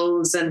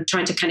meals and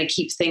trying to kind of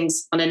keep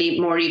things on a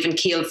more even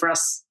keel for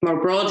us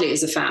more broadly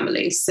as a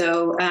family.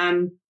 So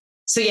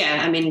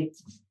yeah,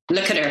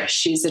 look at her.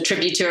 She's a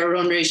tribute to her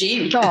own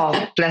regime.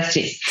 Oh, bless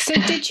you. So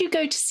did you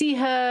go to see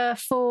her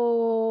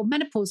for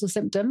menopausal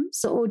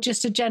symptoms, or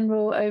just a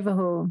general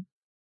overhaul?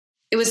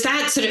 It was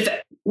that sort of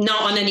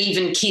not on an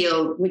even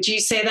keel. Would you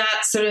say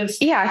that sort of?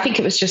 Yeah, I think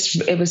it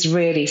was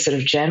really sort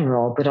of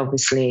general, but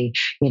obviously,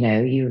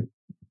 you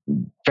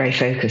very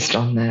focused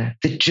on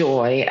the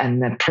joy and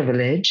the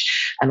privilege,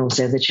 and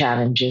also the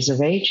challenges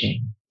of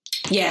aging.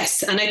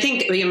 Yes. And I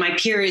think my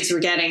periods were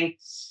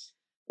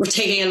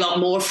taking a lot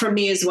more from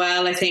me as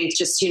well. I think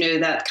just,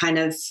 that kind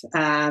of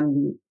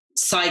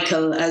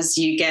cycle as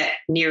you get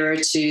nearer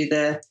to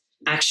the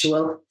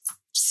actual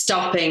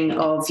stopping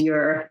of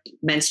your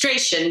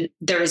menstruation,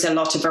 there is a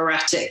lot of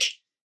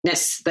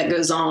erraticness that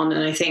goes on.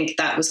 And I think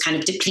that was kind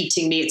of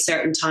depleting me at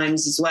certain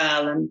times as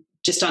well. And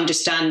just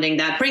understanding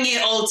that, bringing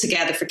it all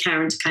together for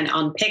Karen to kind of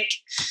unpick,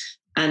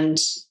 and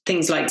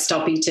things like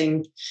stop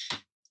eating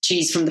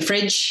cheese from the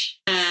fridge.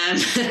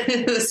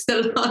 It was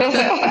a lot.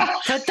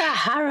 Put the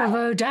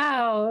Haribo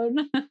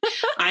down.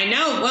 I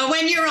know. Well,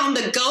 when you're on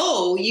the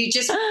go, you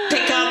just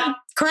pick up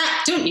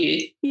crap, don't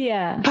you?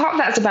 Yeah. Part of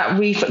that's about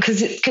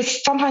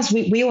because sometimes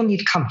we all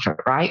need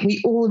comfort, right?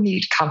 We all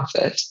need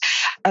comfort.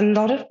 A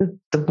lot of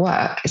the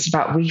work is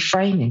about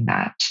reframing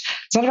that.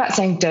 It's not about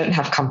saying don't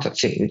have comfort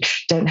food,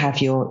 don't have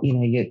your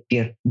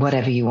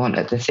whatever you want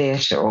at the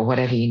theatre, or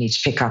whatever you need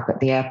to pick up at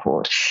the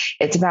airport.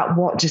 It's about,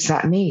 what does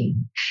that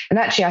mean? And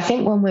actually, I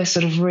think when we're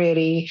sort of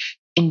really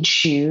in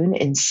tune,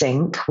 in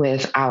sync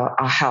with our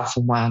health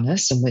and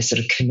wellness, and we're sort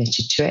of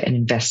committed to it and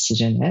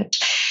invested in it,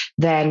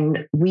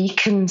 then we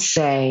can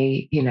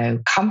say,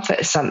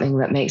 comfort is something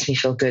that makes me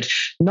feel good,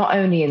 not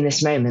only in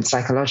this moment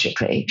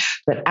psychologically,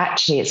 but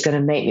actually it's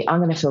going to I'm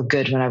going to feel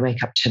good when I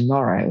wake up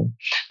tomorrow.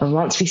 And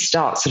once we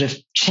start sort of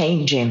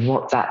changing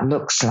what that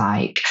looks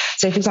like.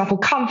 So, for example,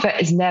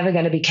 comfort is never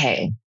going to be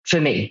kale for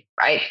me,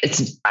 right?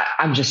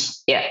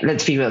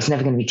 Let's be real, it's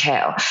never going to be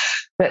kale.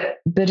 But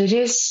it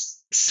is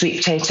sweet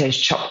potatoes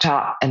chopped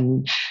up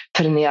and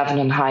put in the oven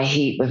on high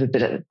heat with a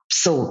bit of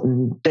salt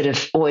and a bit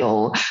of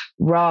oil,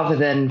 rather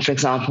than, for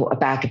example, a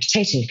bag of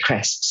potato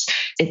crisps.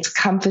 It's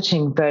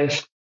comforting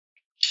both,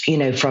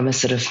 from a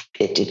sort of,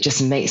 it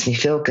just makes me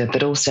feel good,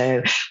 but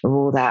also with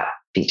all that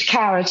beta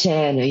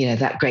carotene,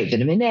 that great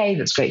vitamin A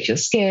that's great for your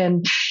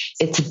skin.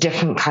 It's a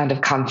different kind of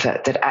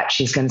comfort that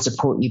actually is going to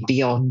support you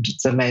beyond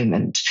the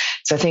moment.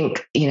 So I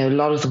think, a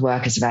lot of the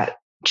work is about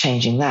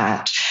changing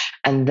that.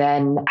 And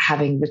then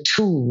having the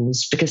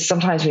tools, because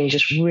sometimes when you're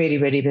just really,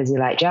 really busy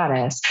like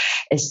Janice,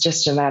 it's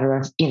just a matter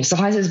of,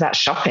 sometimes it's about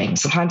shopping.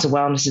 Sometimes the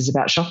wellness is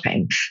about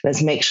shopping.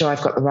 Let's make sure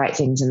I've got the right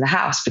things in the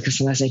house, because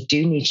sometimes I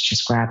do need to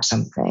just grab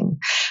something.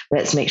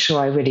 Let's make sure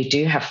I really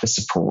do have the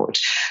support.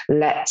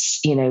 Let's,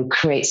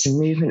 create some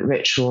movement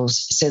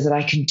rituals so that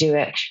I can do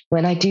it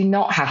when I do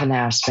not have an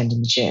hour to spend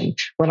in the gym,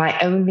 when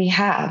I only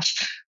have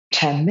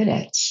 10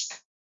 minutes,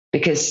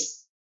 because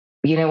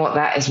you know what,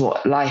 that is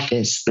what life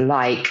is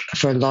like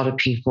for a lot of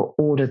people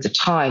all of the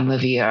time,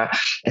 whether you're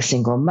a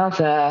single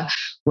mother,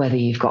 whether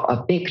you've got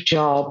a big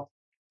job,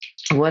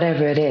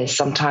 whatever it is.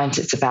 Sometimes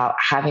it's about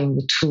having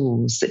the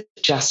tools that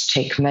just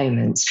take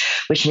moments,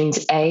 which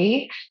means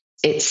A,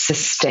 it's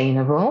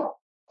sustainable,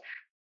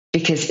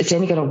 because it's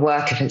only going to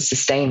work if it's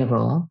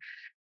sustainable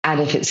and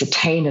if it's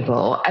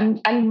attainable.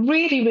 And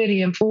really,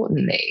 really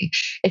importantly,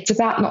 it's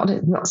about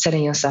not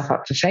setting yourself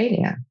up for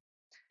failure.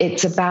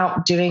 It's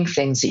about doing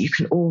things that you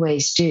can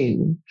always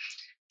do,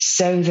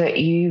 so that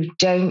you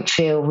don't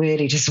feel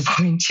really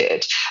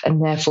disappointed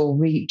and therefore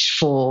reach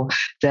for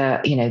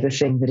the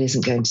thing that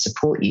isn't going to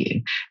support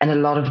you. And a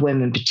lot of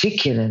women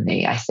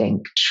particularly, I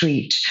think,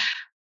 treat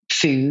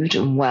food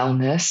and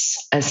wellness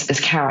as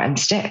carrot and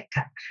stick.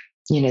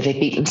 they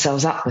beat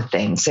themselves up with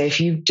things. So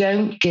if you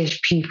don't give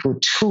people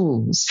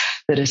tools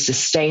that are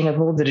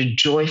sustainable, that are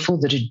joyful,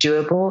 that are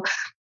doable,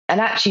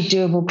 and actually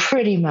doable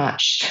pretty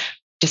much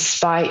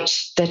despite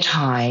their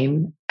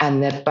time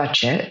and their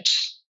budget,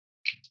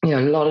 a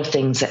lot of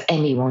things that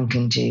anyone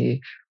can do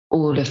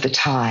all of the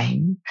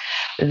time,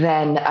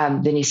 then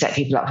you set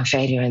people up for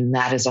failure. And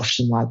that is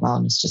often why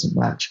wellness doesn't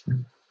work for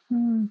them.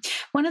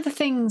 One of the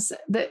things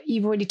that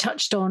you've already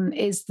touched on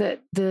is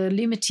that the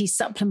Lumity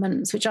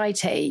supplements, which I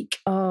take,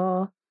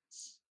 are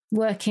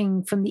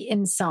working from the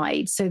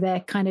inside. So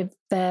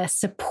they're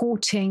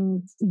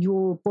supporting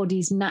your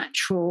body's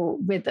natural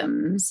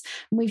rhythms.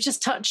 And we've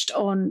just touched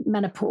on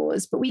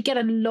menopause, but we get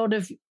a lot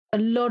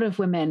of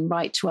women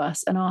write to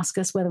us and ask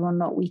us whether or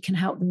not we can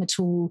help them at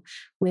all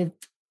with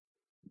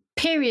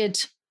period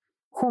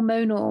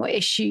hormonal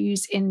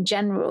issues in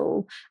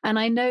general. And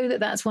I know that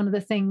that's one of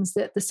the things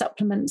that the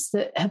supplements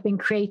that have been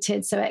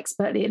created so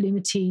expertly at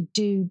Lumity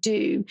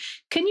do.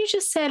 Can you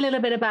just say a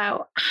little bit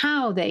about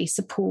how they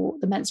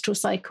support the menstrual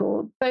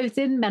cycle, both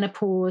in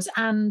menopause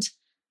and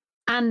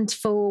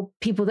for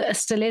people that are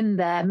still in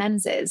their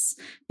menses?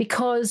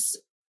 Because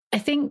I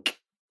think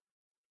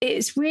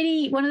it's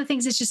really one of the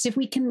things is just if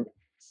we can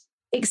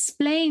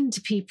explain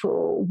to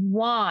people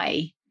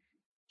why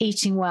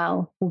eating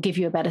well will give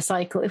you a better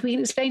cycle. If we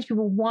can explain to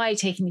people why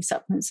taking these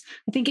supplements,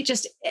 I think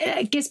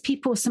it gives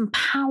people some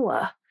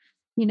power,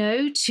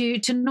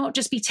 to not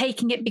just be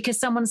taking it because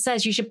someone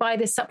says you should buy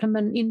this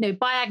supplement,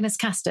 buy Agnes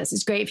Castus,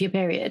 it's great for your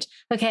period.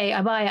 Okay,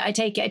 I buy it, I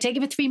take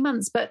it for 3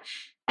 months,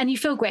 and you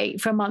feel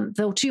great for a month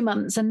or 2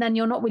 months, and then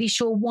you're not really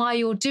sure why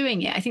you're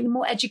doing it. I think the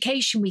more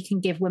education we can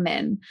give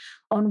women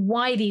on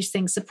why these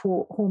things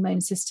support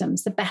hormone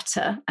systems, the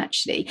better,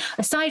 actually.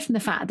 Aside from the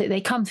fact that they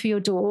come through your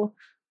door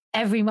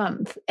every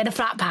month in a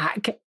flat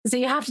pack. So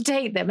you have to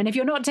take them. And if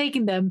you're not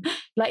taking them,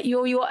 like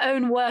you're your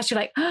own worst, you're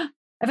like,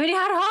 I've only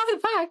had half a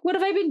pack. What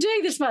have I been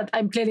doing this month?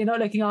 I'm clearly not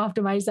looking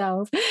after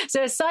myself.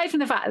 So aside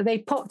from the fact that they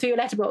pop through your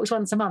letterbox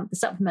once a month, the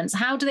supplements,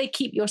 how do they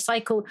keep your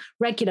cycle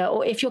regular?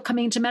 Or if you're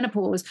coming into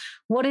menopause,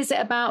 what is it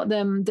about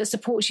them that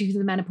supports you through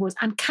the menopause?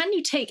 And can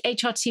you take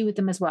HRT with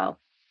them as well?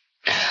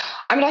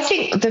 I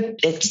think that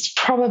it's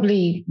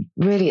probably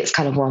really, it's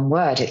kind of one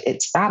word.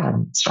 It's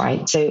balance,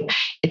 right? So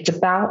it's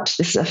about,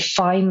 this is a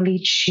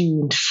finely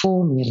tuned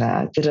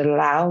formula that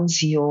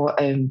allows your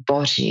own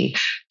body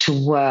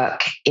to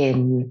work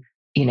in,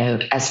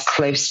 as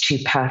close to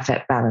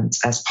perfect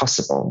balance as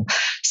possible.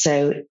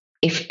 So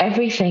if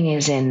everything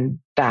is in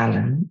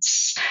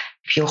balance,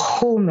 if your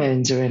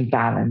hormones are in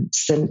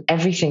balance, then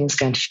everything's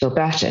going to feel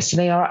better. So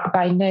they are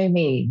by no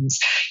means,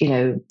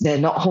 they're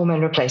not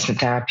hormone replacement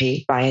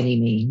therapy by any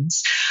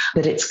means,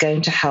 but it's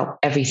going to help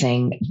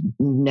everything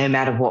no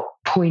matter what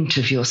point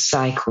of your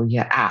cycle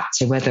you're at.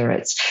 So whether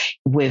it's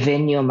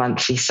within your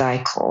monthly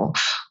cycle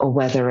or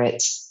whether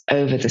it's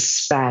over the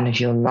span of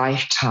your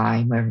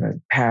lifetime, whether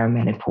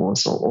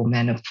perimenopausal or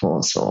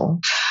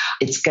menopausal,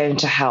 it's going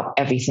to help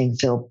everything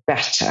feel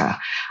better.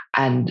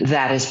 And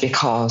that is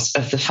because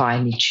of the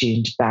finely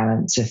tuned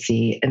balance of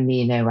the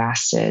amino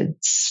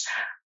acids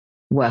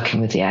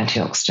working with the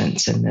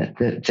antioxidants and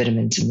the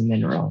vitamins and the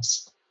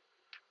minerals.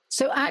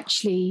 So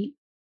actually,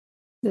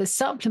 the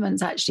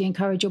supplements actually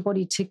encourage your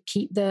body to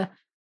keep the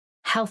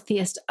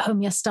healthiest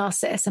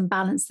homeostasis and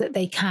balance that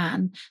they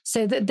can,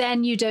 so that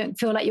then you don't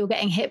feel like you're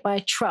getting hit by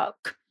a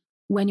truck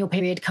when your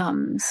period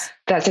comes.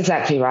 That's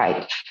exactly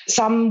right.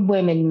 Some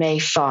women may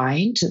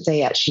find that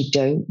they actually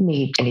don't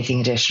need anything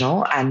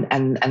additional, and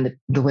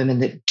the women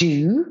that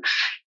do,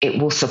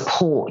 it will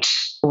support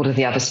all of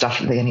the other stuff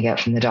that they're going to get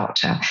from the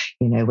doctor,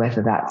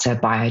 whether that's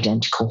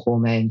bioidentical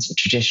hormones or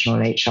traditional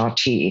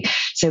HRT.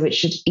 So it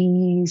should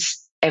ease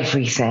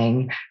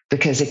everything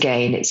because,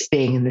 again, it's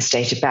being in the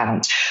state of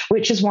balance,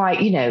 which is why,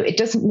 it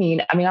doesn't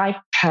mean, I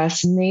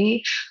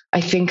personally, I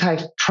think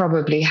I've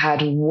probably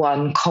had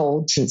one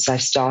cold since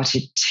I've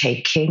started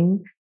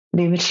taking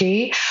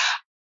Lumity,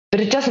 but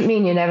it doesn't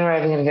mean you're never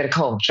ever going to get a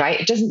cold, right?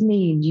 It doesn't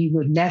mean you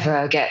would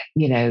never get,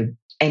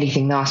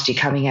 anything nasty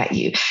coming at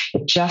you.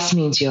 It just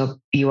means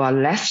you are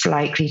less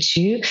likely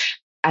to.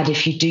 And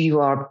if you do, you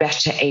are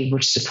better able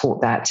to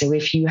support that. So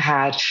if you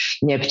had,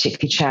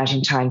 particularly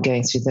challenging time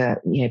going through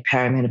the,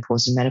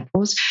 perimenopause and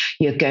menopause,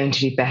 you're going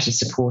to be better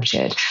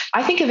supported.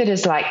 I think of it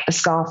as like a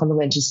scarf on the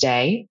winter's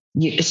day.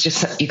 It's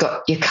just,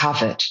 you're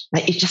covered.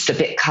 Like you're just a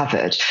bit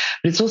covered.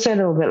 But it's also a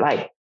little bit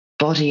like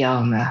body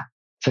armor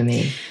for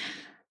me.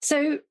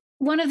 So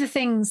one of the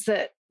things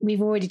that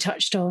we've already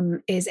touched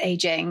on is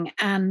aging,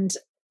 and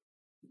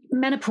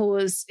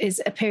menopause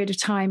is a period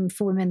of time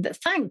for women that,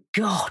 thank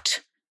God,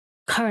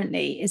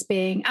 currently is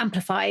being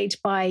amplified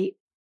by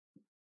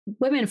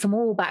women from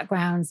all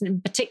backgrounds,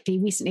 and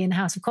particularly recently in the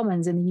House of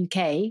Commons in the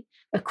UK,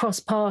 a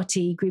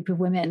cross-party group of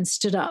women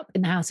stood up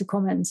in the House of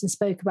Commons and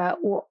spoke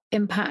about what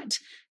impact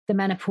the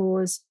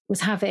menopause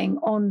was having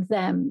on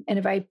them in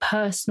a very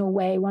personal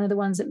way. One of the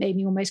ones that made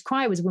me almost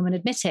cry was a woman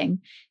admitting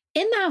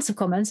in the House of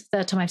Commons,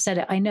 third time I've said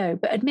it, I know,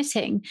 but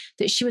admitting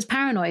that she was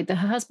paranoid that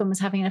her husband was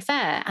having an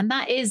affair. And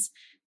that is,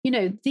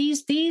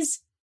 these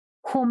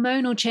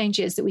hormonal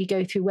changes that we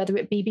go through, whether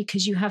it be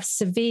because you have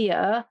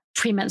severe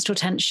premenstrual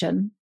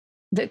tension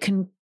that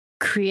can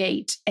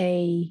create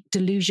a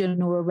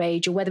delusion or a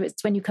rage, or whether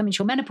it's when you come into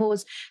your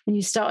menopause and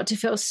you start to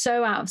feel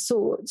so out of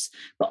sorts.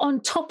 But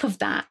on top of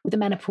that, with the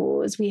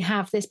menopause, we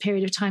have this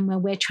period of time where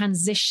we're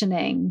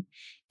transitioning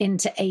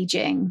into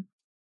aging.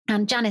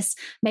 And Janice,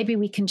 maybe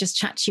we can just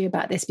chat to you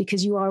about this,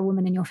 because you are a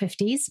woman in your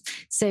 50s.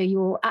 So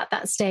you're at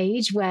that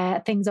stage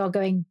where things are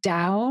going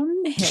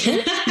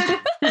downhill.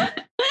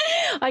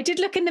 I did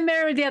look in the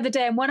mirror the other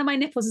day, and one of my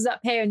nipples was up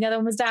here and the other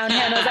one was down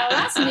here. And I was like, oh,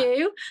 that's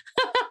new.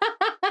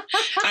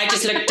 I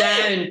just looked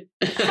down.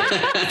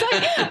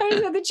 I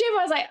was at the gym.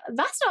 I was like,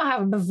 that's not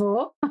happened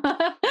before.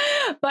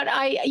 But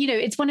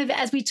it's one of the,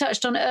 as we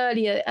touched on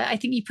earlier, I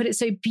think you put it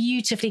so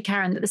beautifully,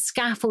 Karen, that the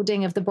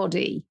scaffolding of the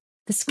body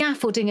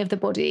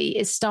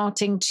is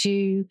starting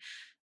to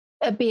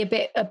be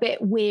a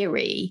bit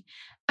weary.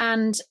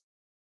 And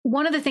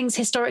one of the things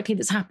historically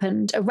that's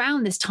happened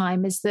around this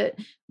time is that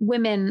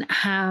women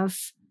have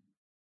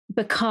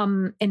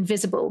become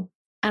invisible.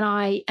 And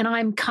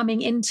I'm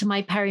coming into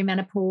my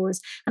perimenopause,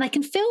 and I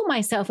can feel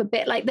myself a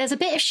bit like there's a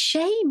bit of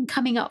shame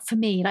coming up for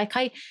me. Like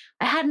I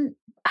hadn't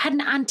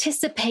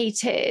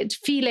anticipated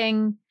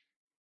feeling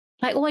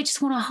like, oh, I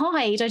just want to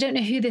hide. I don't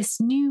know who this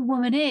new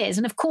woman is.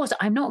 And of course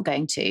I'm not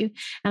going to, and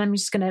I'm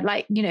just going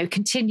to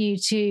continue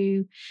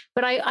to,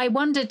 but I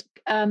wondered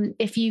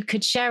if you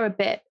could share a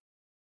bit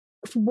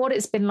what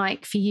it's been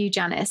like for you,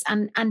 Janice,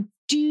 and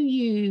do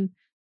you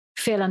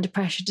feel under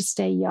pressure to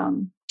stay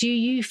young? Do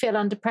you feel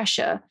under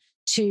pressure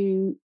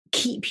to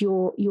keep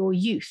your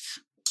youth?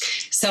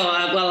 So,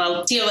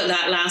 I'll deal with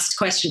that last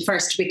question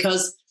first,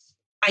 because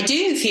I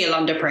do feel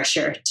under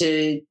pressure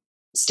to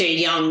stay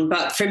young.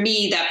 But for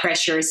me, that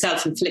pressure is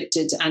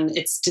self-inflicted, and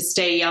it's to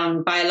stay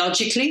young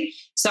biologically.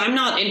 So I'm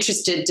not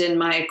interested in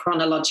my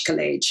chronological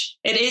age.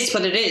 It is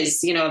what it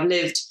is. I've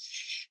lived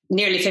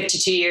nearly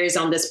 52 years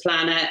on this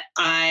planet.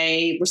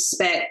 I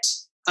respect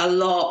a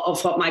lot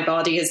of what my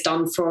body has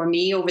done for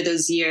me over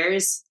those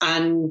years.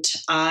 And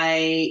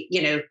I,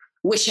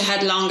 wish I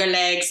had longer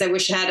legs.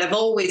 I've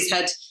always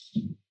had,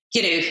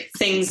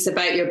 things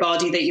about your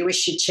body that you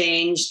wish you'd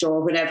changed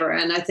or whatever.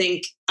 And I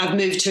think I've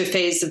moved to a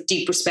phase of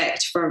deep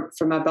respect for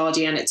my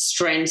body and its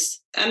strength,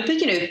 but,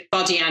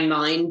 body and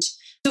mind.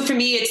 So for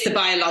me, it's the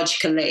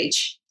biological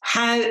age.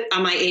 How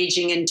am I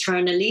aging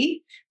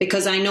internally?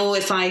 Because I know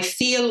if I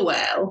feel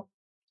well,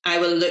 I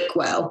will look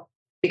well,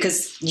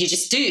 because you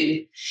just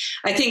do.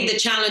 I think the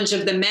challenge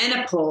of the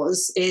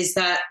menopause is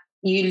that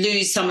you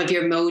lose some of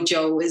your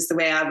mojo, is the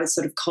way I would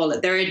sort of call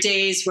it. There are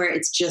days where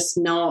it's just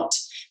not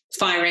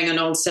firing on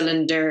all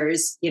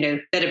cylinders,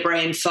 bit of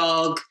brain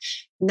fog,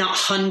 not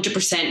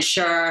 100%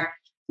 sure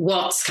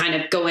what's kind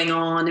of going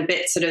on, a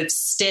bit sort of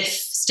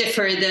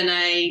stiffer than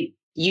I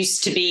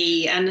used to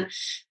be. And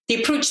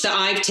the approach that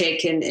I've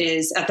taken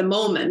is, at the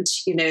moment,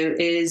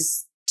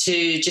 is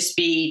to just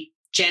be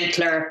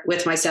gentler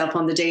with myself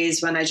on the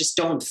days when I just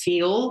don't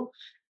feel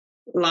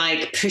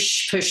like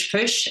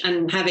push.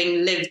 And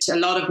having lived a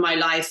lot of my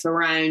life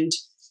around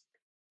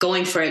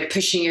going for it,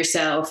 pushing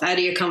yourself out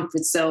of your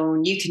comfort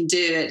zone, you can do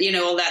it,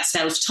 all that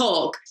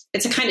self-talk.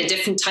 It's a kind of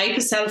different type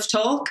of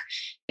self-talk.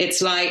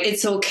 It's like,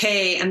 it's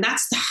okay. And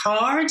that's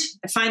hard.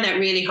 I find that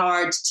really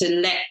hard to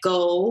let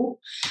go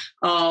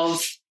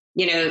of,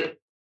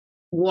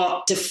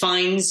 what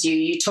defines you.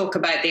 You talk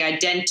about the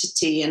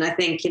identity, and I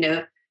think,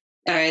 the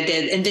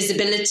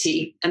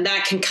invisibility, and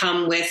that can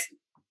come with,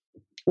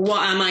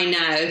 what am I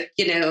now?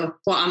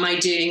 What am I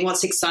doing?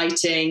 What's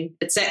exciting,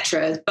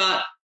 etc.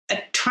 But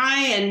I try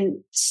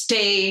and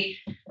stay,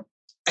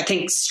 I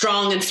think,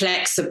 strong and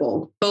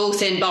flexible,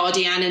 both in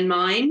body and in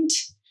mind,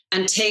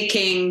 and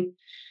taking,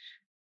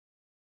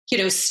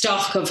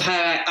 stock of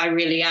how I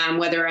really am,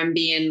 whether I'm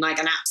being like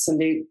an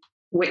absolute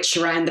witch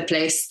around the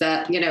place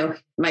that,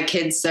 my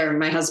kids or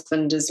my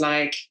husband is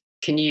like,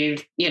 can you,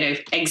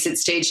 exit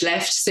stage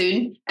left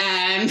soon?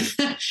 And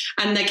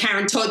then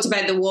Karen talked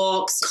about the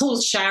walks,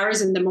 cold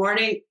showers in the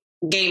morning,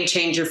 game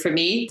changer for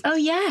me. Oh,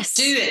 yes.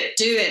 Do it.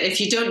 If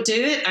you don't do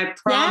it, I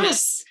promise.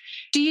 Yes.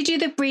 Do you do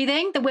the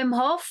breathing, the Wim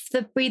Hof,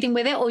 the breathing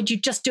with it, or do you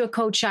just do a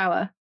cold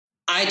shower?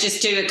 I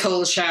just do a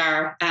cold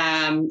shower.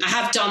 I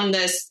have done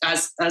this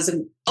as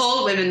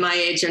all women my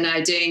age are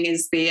now doing,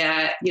 is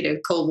the,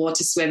 cold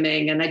water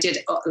swimming. And I did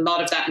a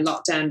lot of that in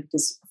lockdown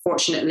because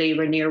fortunately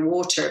we're near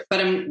water,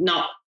 but I'm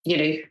not,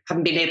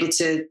 haven't been able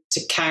to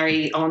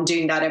carry on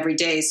doing that every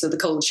day. So the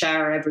cold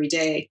shower every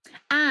day.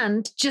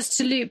 And just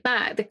to loop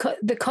back,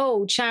 the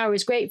cold shower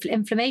is great for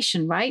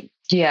inflammation, right?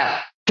 Yeah,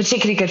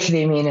 particularly good for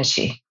the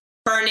immunity.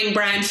 Burning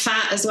brown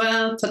fat as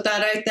well. Put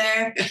that out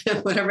there,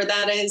 whatever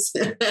that is.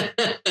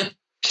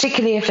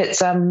 Particularly if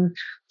it's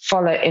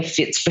if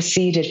it's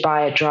preceded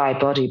by a dry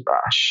body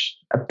brush,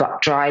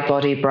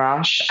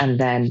 and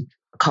then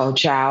a cold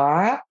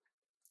shower.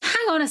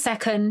 Hang on a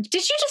second.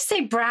 Did you just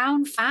say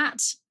brown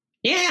fat?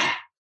 Yeah.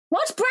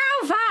 What's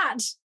brown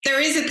fat?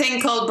 There is a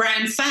thing called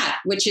brown fat,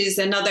 which is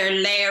another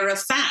layer of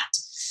fat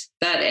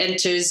that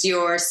enters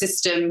your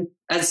system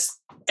as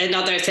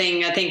another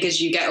thing, I think,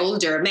 as you get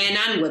older, men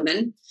and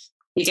women.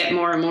 you get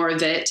more and more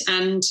of it.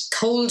 And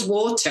cold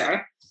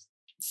water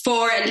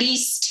for at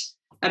least,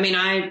 I mean,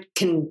 I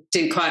can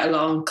do quite a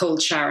long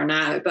cold shower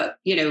now, but,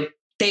 you know,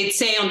 they'd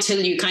say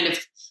until you kind of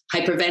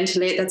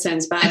hyperventilate. That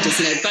sounds bad,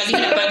 doesn't it? But,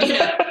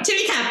 until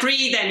you can't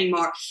breathe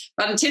anymore,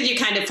 but until you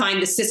kind of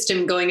find the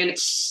system going and,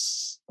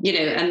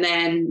 and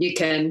then you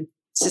can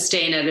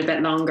sustain it a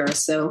bit longer.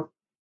 So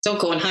don't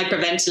go and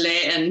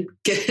hyperventilate. And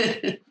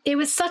it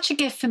was such a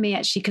gift for me,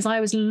 actually, because I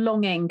was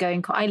longing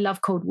I love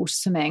cold water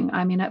swimming.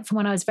 I mean, from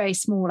when I was very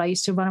small, I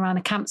used to run around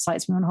the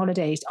campsites when we were on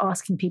holidays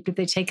asking people if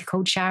they'd take a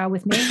cold shower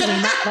with me. I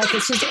mean,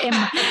 it's just,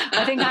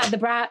 I think I had the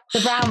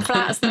brown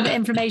flats and the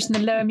inflammation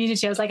and low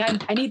immunity. I was like,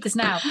 I need this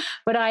now.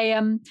 But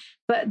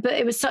but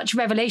it was such a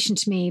revelation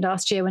to me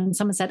last year when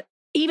someone said,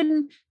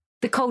 even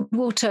the cold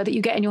water that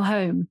you get in your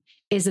home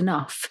is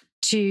enough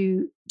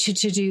to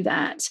do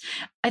that.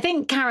 I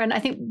think, Karen,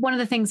 one of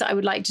the things that I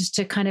would like just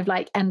to kind of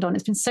like end on,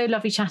 it's been so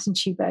lovely chatting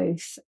to you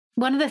both.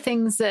 One of the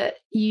things that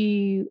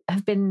you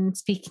have been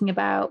speaking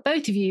about,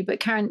 both of you, but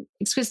Karen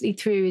exquisitely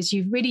through, is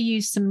you've really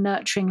used some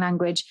nurturing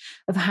language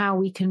of how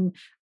we can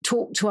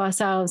talk to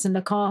ourselves and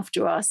look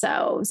after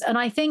ourselves. And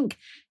I think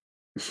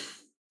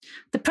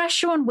the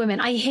pressure on women,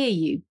 I hear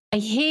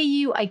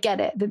you, I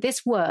get it, that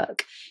this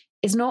work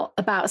is not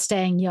about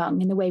staying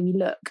young in the way we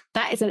look.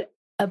 That is a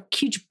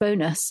huge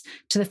bonus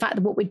to the fact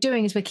that what we're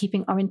doing is we're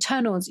keeping our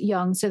internals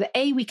young so that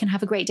A, we can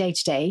have a great day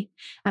today,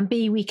 and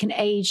B, we can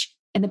age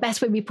in the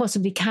best way we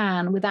possibly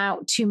can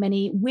without too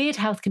many weird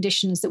health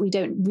conditions that we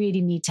don't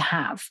really need to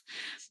have.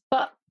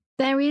 But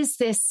there is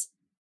this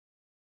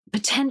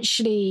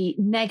potentially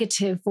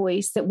negative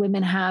voice that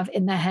women have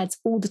in their heads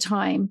all the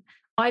time.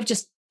 I've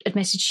just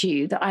admitted to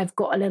you that I've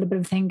got a little bit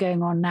of a thing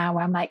going on now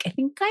where I'm like, I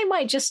think I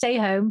might just stay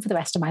home for the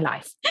rest of my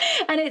life.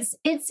 And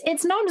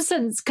it's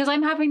nonsense, because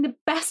I'm having the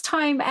best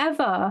time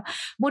ever.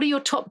 What are your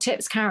top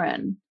tips,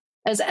 Karen?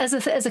 As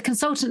a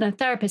consultant and a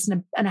therapist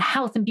and a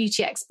health and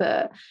beauty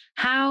expert,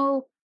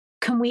 how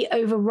can we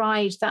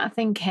override that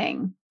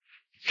thinking?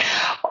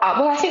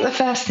 Well, I think the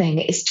first thing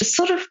is to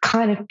sort of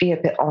kind of be a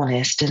bit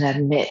honest and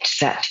admit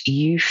that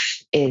youth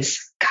is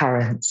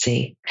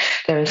currency.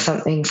 There is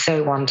something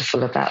so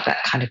wonderful about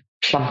that kind of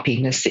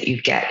plumpiness that you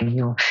get in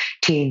your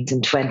teens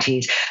and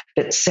 20s,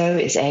 but so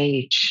is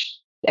age.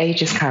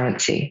 Age is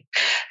currency.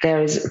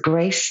 There is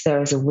grace,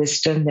 there is a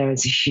wisdom, there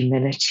is a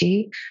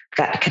humility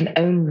that can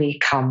only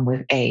come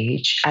with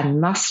age and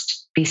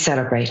must be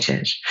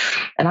celebrated.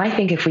 And I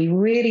think if we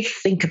really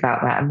think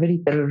about that and really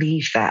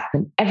believe that,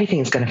 then everything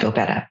is going to feel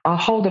better. Our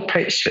whole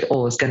approach to it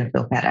all is going to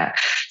feel better.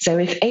 So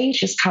if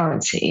age is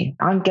currency,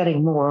 I'm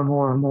getting more and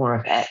more and more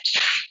of it,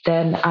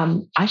 then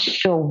I should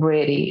feel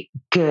really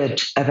good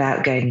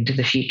about going into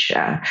the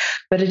future.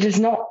 But it is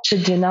not to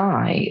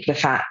deny the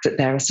fact that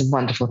there are some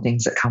wonderful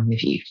things that come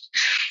with youth.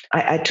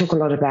 I talk a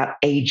lot about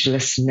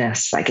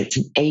agelessness, like it's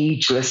an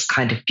ageless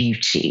kind of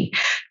beauty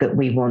that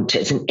we want.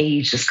 It's an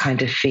ageless kind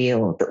of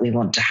feel that we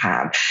want to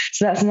have.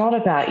 So that's not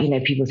about,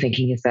 people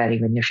thinking you're 30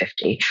 when you're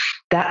 50.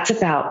 That's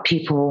about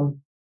people.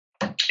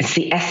 It's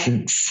the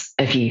essence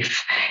of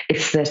youth.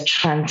 It's the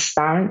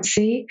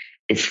transparency.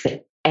 It's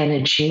the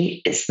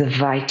energy. It's the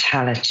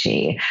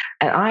vitality.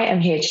 And I am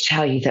here to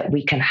tell you that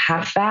we can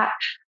have that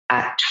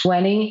at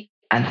 20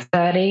 and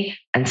 30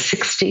 and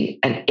 60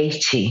 and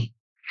 80.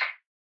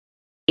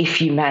 If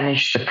you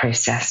manage the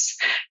process.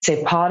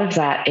 So part of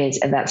that is,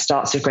 and that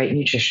starts with great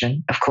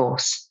nutrition, of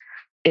course.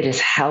 It is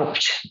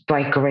helped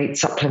by great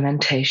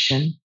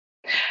supplementation,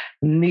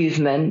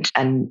 movement,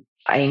 and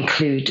I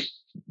include,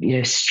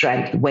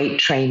 strength, weight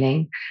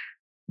training,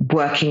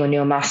 working on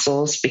your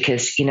muscles,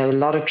 because, a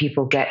lot of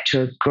people get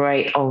to a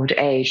great old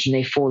age and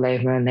they fall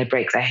over and they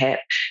break their hip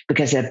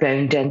because their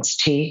bone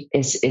density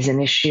is an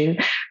issue.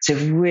 So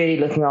really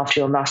looking after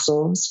your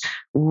muscles,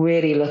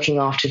 really looking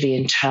after the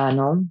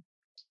internal.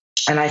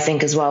 And I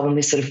think as well, when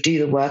we sort of do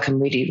the work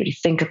and really, really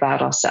think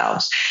about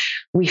ourselves,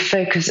 we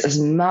focus as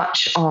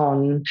much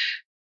on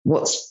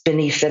what's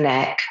beneath the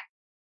neck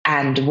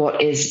and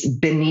what is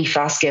beneath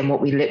our skin,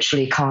 what we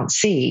literally can't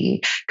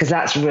see, because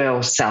that's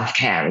real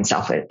self-care and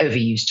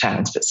overused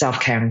terms, but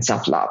self-care and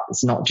self-love.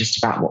 It's not just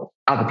about what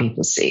other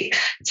people see.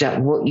 It's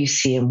about what you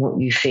see and what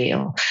you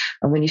feel.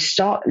 And when you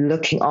start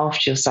looking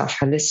after yourself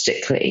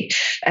holistically,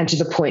 and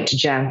to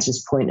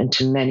Janice's point, and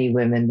to many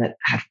women that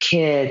have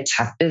kids,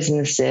 have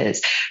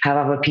businesses, have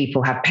other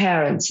people, have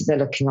parents that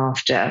they're looking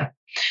after,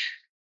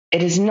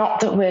 it is not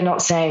that we're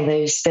not saying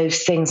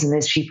those things and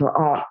those people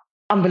aren't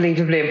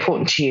unbelievably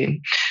important to you.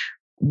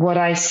 What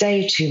I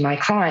say to my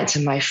clients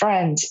and my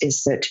friends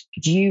is that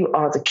you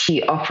are the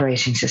key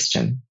operating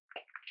system.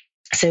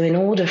 So in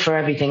order for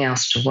everything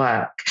else to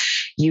work,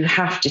 you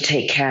have to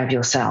take care of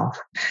yourself.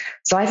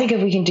 So I think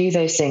if we can do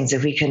those things,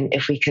 if we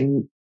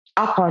can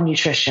up our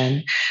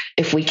nutrition,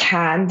 if we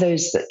can,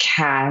 those that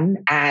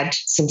can add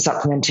some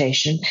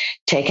supplementation,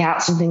 take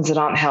out some things that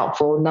aren't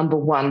helpful. Number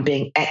one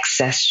being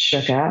excess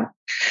sugar,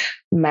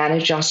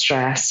 manage our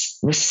stress,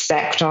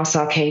 respect our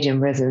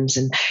circadian rhythms.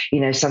 And,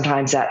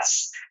 sometimes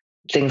that's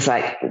things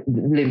like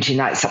Lumity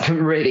night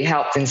supplement really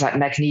help, things like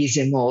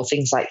magnesium, or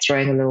things like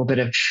throwing a little bit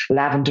of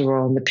lavender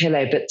oil on the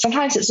pillow. But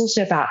sometimes it's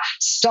also about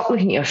stop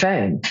looking at your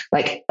phone,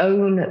 like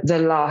own the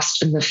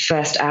last and the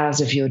first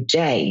hours of your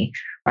day,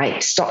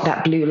 right? Stop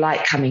that blue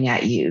light coming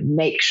at you.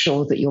 Make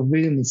sure that your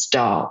room is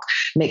dark.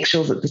 Make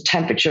sure that the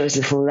temperature is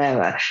a little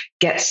lower.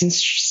 Get some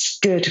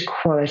good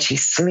quality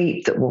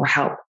sleep that will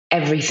help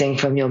everything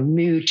from your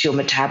mood to your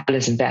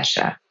metabolism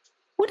better.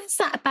 What is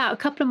that about? A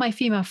couple of my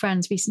female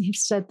friends recently have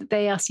said that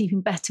they are sleeping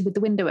better with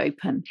the window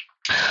open.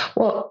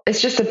 Well, it's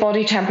just the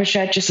body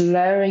temperature. Just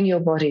lowering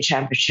your body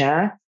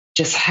temperature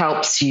just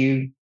helps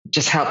you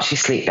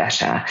sleep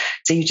better.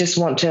 So you just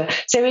want to,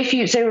 so if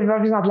you, so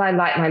for example, I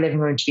like my living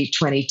room to be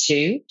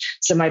 22,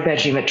 so my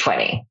bedroom at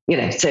 20,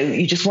 so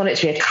you just want it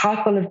to be a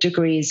couple of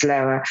degrees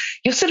lower.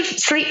 Your sort of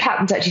sleep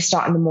patterns actually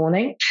start in the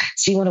morning.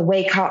 So you want to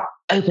wake up,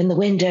 open the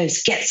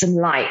windows, get some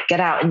light,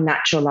 get out in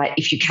natural light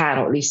if you can,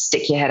 or at least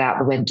stick your head out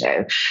the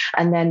window.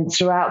 And then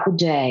throughout the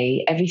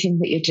day, everything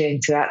that you're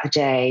doing throughout the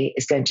day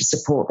is going to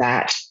support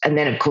that. And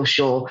then, of course,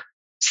 your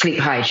sleep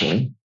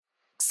hygiene.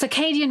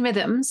 Circadian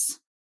rhythms,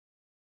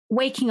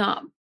 waking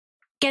up,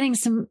 getting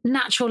some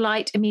natural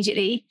light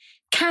immediately.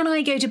 Can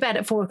I go to bed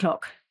at 4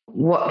 o'clock?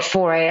 What,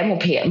 4 a.m. or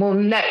p.m.? Well,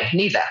 no,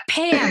 neither.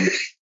 PM.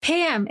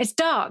 PM. It's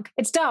dark.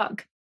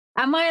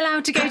 Am I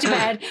allowed to go to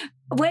bed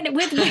with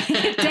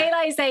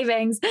daylight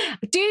savings?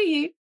 Do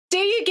you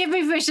give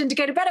me permission to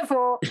go to bed at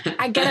 4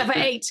 and get up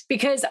at 8?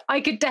 Because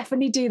I could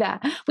definitely do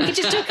that. We could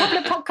just do a couple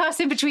of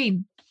podcasts in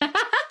between.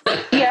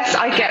 Yes,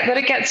 I get that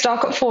it gets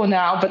dark at 4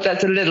 now, but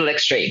that's a little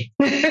extreme.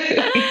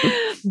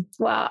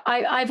 Well,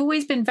 I've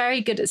always been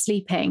very good at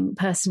sleeping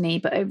personally,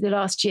 but over the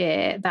last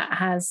year that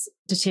has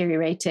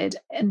deteriorated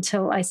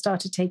until I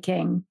started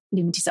taking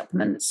Lumity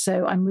supplements.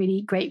 So I'm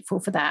really grateful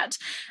for that.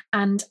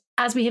 And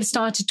as we have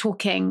started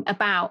talking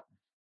about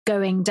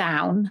going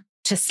down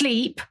to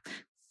sleep,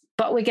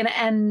 but we're going to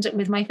end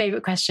with my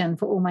favorite question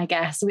for all my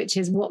guests, which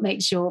is what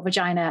makes your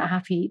vagina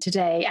happy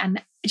today?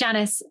 And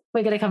Janice,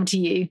 we're going to come to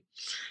you.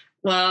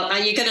 Well,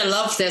 you're going to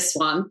love this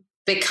one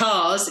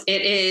because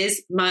it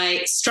is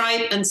my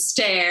Stripe and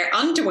Stare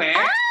underwear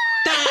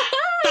that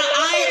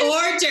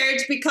I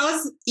ordered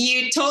because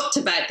you talked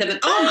about them. And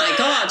oh my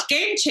God,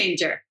 game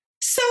changer.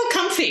 So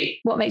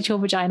comfy. What makes your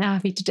vagina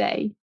happy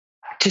today?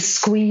 To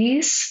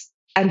squeeze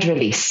and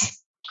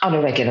release on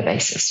a regular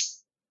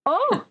basis.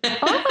 Oh.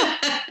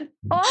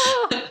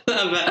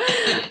 Love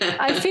it.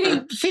 I'm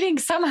feeling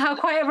somehow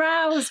quite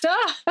aroused.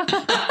 Love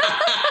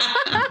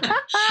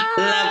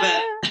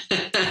it.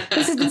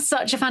 This has been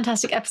such a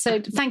fantastic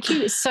episode. Thank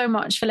you so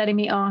much for letting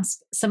me ask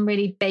some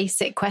really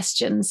basic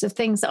questions of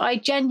things that I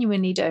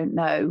genuinely don't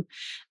know.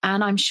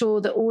 And I'm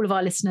sure that all of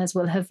our listeners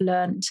will have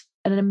learned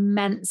an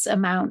immense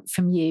amount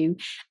from you.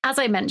 As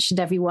I mentioned,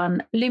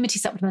 everyone, Lumity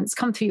supplements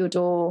come through your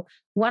door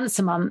once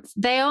a month.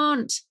 They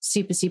aren't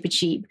super, super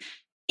cheap.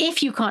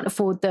 If you can't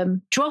afford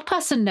them, drop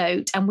us a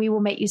note and we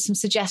will make you some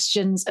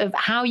suggestions of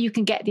how you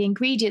can get the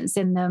ingredients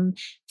in them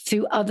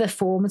through other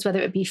forms, whether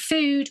it be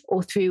food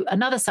or through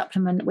another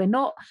supplement. We're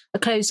not a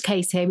closed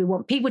case here. We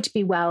want people to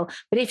be well.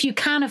 But if you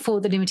can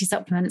afford the Lumity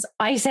supplements,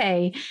 I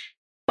say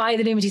buy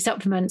the Lumity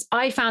supplements.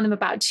 I found them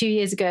about 2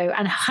 years ago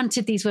and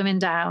hunted these women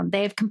down.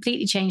 They have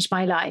completely changed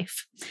my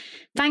life.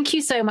 Thank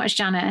you so much,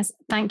 Janice.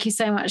 Thank you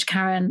so much,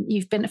 Karen.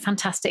 You've been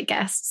fantastic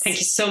guests. Thank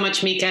you so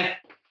much, Mika.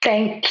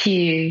 Thank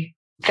you.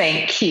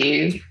 Thank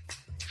you.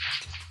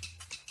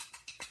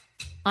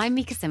 I'm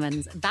Mika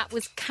Simmons. That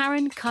was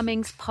Karen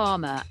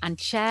Cummings-Palmer and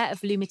Chair of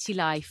Lumity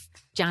Life,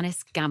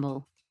 Janice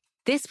Gamble.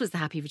 This was the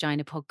Happy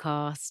Vagina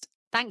podcast.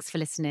 Thanks for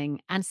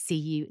listening and see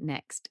you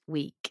next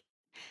week.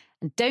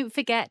 And don't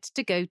forget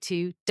to go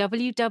to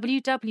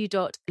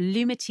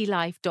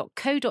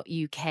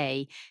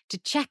www.lumitylife.co.uk to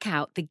check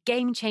out the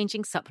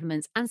game-changing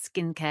supplements and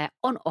skincare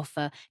on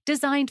offer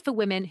designed for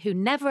women who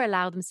never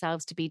allow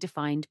themselves to be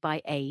defined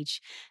by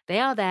age. They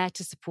are there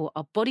to support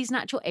our body's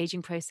natural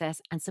aging process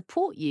and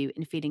support you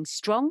in feeling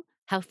strong,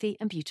 healthy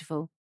and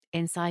beautiful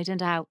inside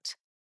and out.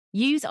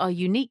 Use our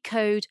unique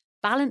code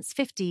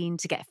BALANCE15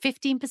 to get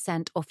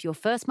 15% off your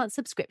first month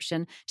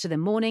subscription to the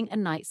morning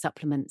and night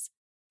supplements.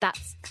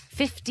 That's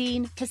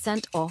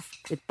 15% off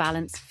with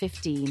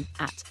Balance15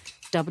 at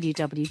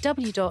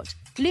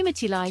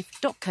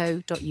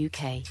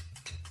www.lumitylife.co.uk.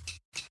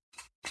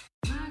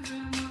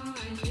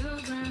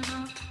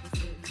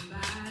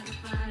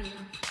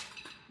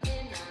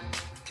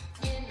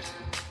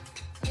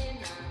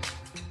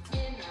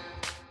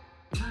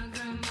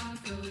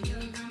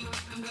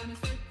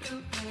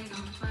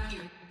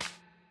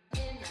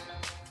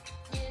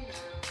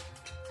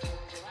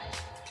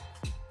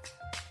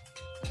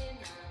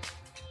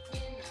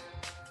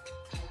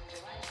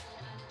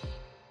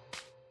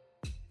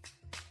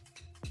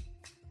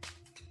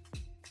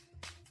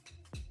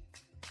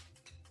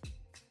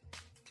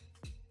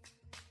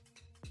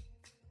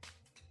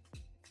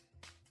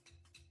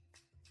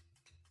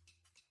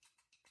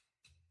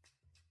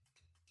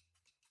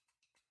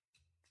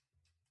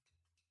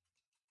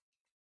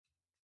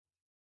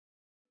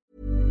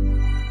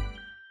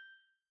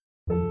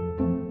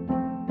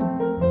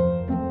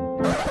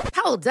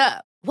 Hold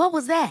up. What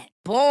was that?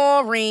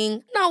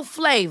 Boring. No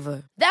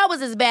flavor. That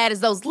was as bad as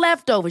those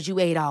leftovers you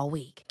ate all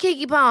week.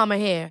 Keke Palmer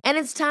here, and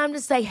it's time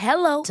to say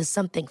hello to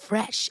something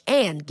fresh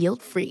and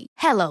guilt-free.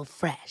 Hello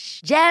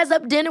Fresh. Jazz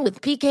up dinner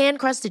with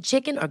pecan-crusted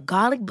chicken or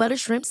garlic butter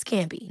shrimp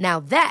scampi.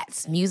 Now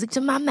that's music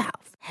to my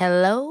mouth.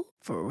 Hello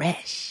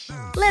Fresh.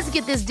 Let's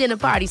get this dinner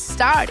party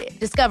started.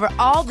 Discover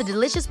all the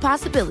delicious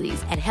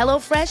possibilities at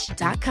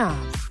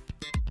hellofresh.com.